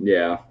away.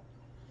 Yeah.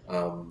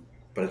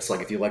 But it's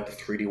like if you like the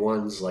 3D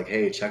ones, like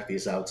hey, check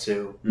these out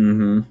too.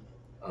 Mm-hmm.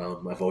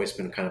 I've always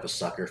been kind of a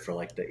sucker for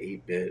like the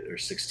 8-bit or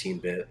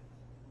 16-bit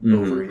Mm-hmm.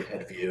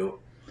 overhead view.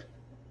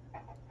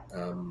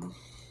 Um,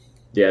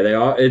 Yeah, they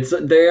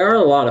are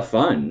a lot of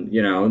fun.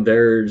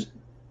 There's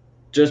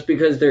just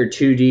because they're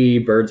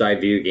 2D bird's eye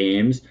view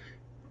games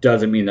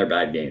doesn't mean they're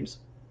bad games.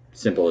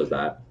 Simple as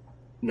that.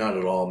 Not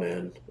at all,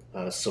 man.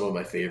 Some of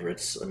my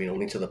favorites. I mean, A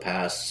Link to the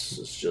Past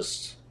is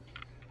just.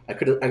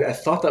 I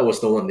thought that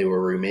was the one they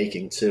were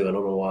remaking too. I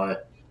don't know why.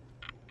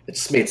 It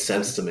just made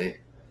sense to me.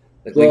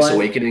 Like Well, Link's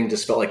Awakening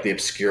just felt like the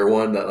obscure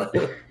one.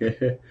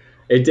 That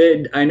it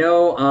did. I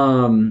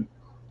know.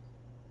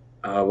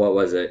 What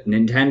was it?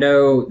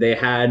 Nintendo. They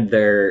had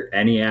their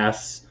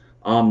NES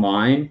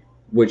online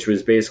which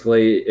was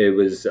basically it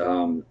was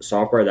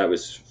software that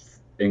was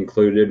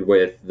included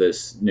with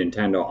this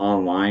Nintendo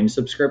Online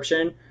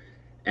subscription,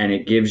 and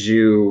it gives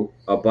you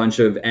a bunch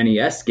of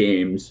NES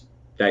games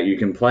that you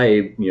can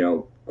play,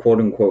 quote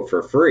unquote,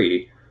 for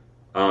free.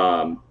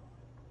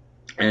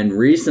 And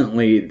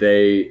recently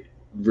they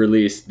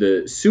released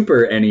the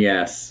Super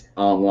NES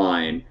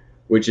Online,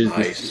 which is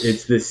Nice.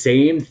 it's the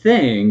same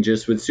thing,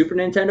 just with Super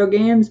Nintendo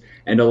games,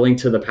 and A Link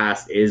to the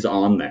Past is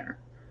on there.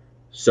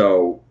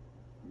 So,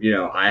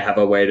 I have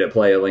a way to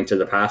play A Link to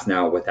the Past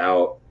now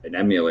without an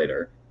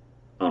emulator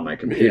on my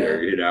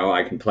computer. Yeah.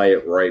 I can play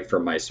it right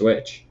from my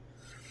Switch.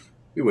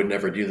 We would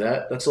never do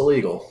that. That's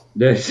illegal.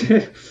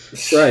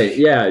 Right?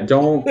 Yeah.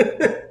 Don't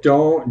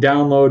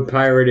download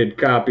pirated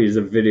copies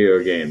of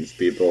video games,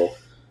 people.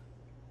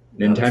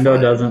 Nintendo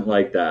doesn't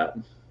like that.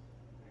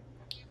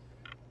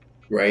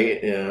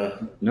 Right? Yeah.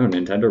 No,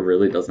 Nintendo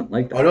really doesn't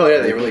like that. Oh no,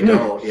 yeah, they really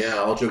don't. Yeah,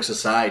 all jokes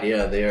aside,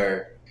 yeah, they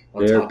are.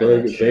 They're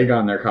big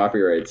on their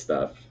copyright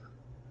stuff.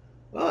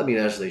 Well, I mean,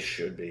 as they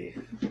should be.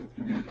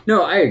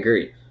 No, I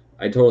agree.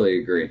 I totally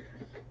agree.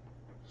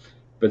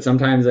 But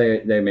sometimes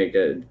they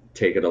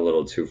take it a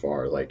little too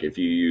far. Like if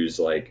you use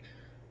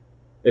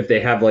if they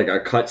have a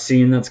cut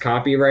scene that's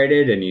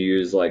copyrighted and you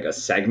use a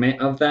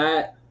segment of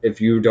that,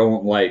 if you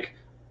don't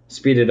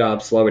speed it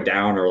up, slow it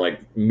down, or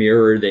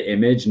mirror the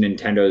image,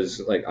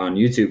 Nintendo's on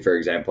YouTube, for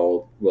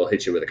example, will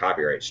hit you with a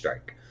copyright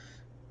strike.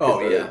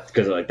 Oh yeah,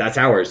 because that's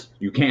ours.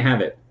 You can't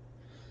have it.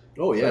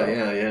 Oh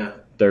yeah, yeah.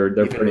 They're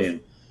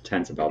pretty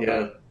intense about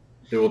that.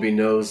 There will be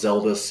no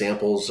Zelda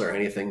samples or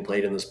anything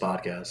played in this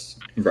podcast.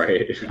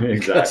 Right,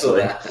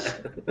 exactly.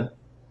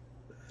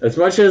 As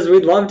much as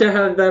we'd love to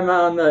have them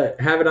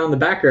have it on the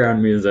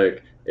background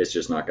music, it's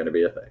just not going to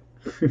be a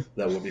thing.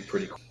 That would be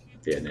pretty cool.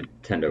 Yeah,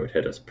 Nintendo would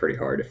hit us pretty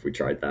hard if we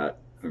tried that,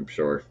 I'm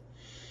sure.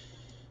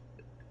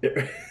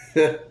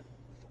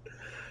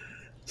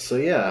 So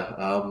yeah,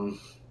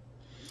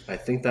 I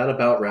think that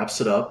about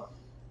wraps it up.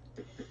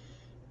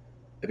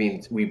 I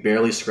mean, we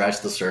barely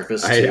scratched the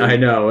surface. I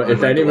know.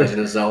 If anyone,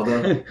 Legend of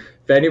Zelda,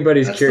 if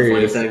anybody's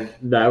curious, the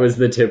that was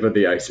the tip of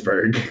the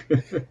iceberg.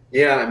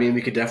 Yeah, I mean,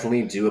 we could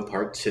definitely do a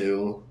part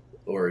 2,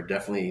 or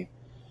definitely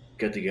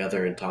get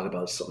together and talk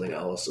about something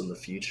else in the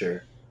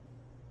future.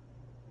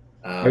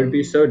 I would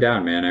be so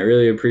down, man. I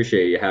really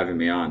appreciate you having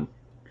me on.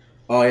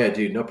 Oh yeah,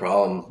 dude, no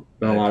problem.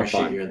 Been a lot of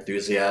appreciate fun. Your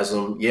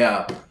enthusiasm.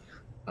 Yeah.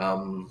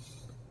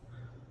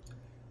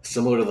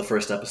 Similar to the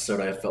first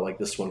episode, I felt like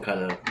this one kind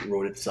of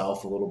wrote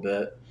itself a little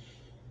bit.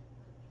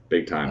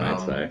 Big time,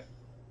 I'd say.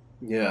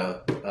 Yeah.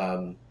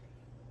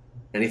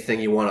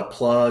 Anything you want to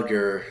plug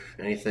or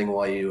anything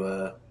while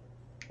the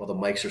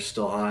mics are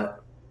still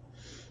hot?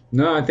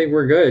 No, I think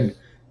we're good.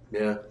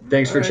 Yeah.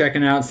 Thanks for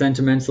checking out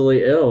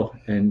Sentimentally Ill,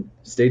 and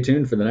stay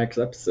tuned for the next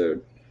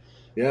episode.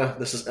 Yeah,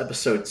 this is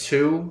episode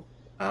 2.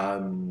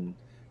 Probably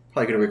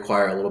going to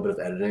require a little bit of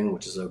editing,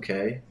 which is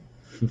okay.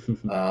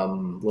 A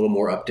little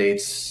more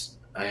updates.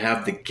 I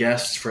have the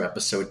guests for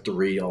episode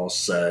 3 all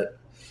set.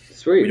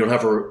 Sweet. We don't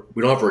have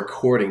a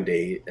recording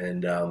date,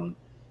 and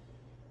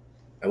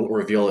I won't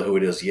reveal who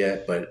it is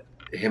yet. But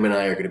him and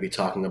I are going to be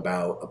talking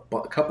about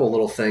a couple of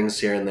little things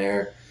here and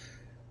there.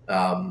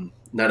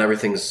 Not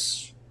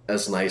everything's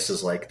as nice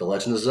as The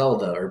Legend of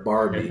Zelda or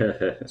Barbie,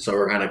 so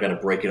we're kind of going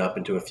to break it up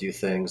into a few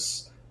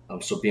things.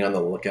 So be on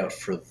the lookout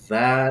for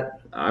that.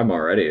 I'm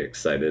already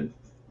excited.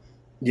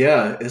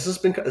 Yeah, this has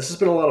been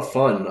a lot of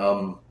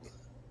fun.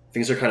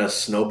 Things are kind of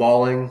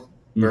snowballing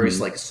very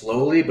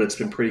slowly, but it's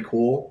been pretty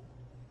cool.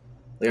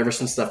 Ever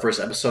since that first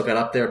episode got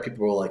up there,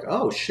 people were like,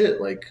 "Oh shit!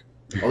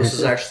 Oh, this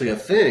is actually a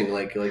thing."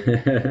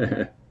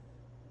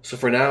 So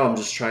for now, I'm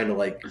just trying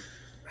to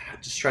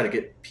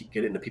get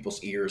it into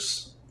people's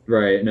ears.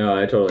 Right. No,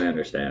 I totally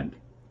understand.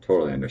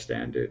 Totally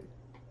understand, dude.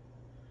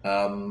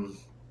 But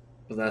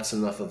that's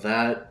enough of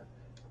that.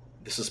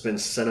 This has been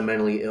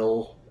Sentimentally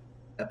Ill,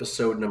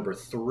 episode number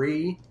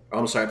 3. Oh,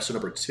 I'm sorry, episode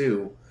number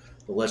 2.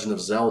 The Legend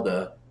of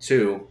Zelda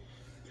 2.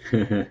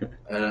 I've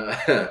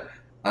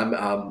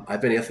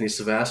been Anthony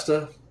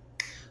Savasta.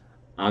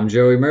 I'm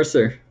Joey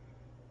Mercer.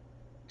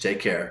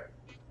 Take care.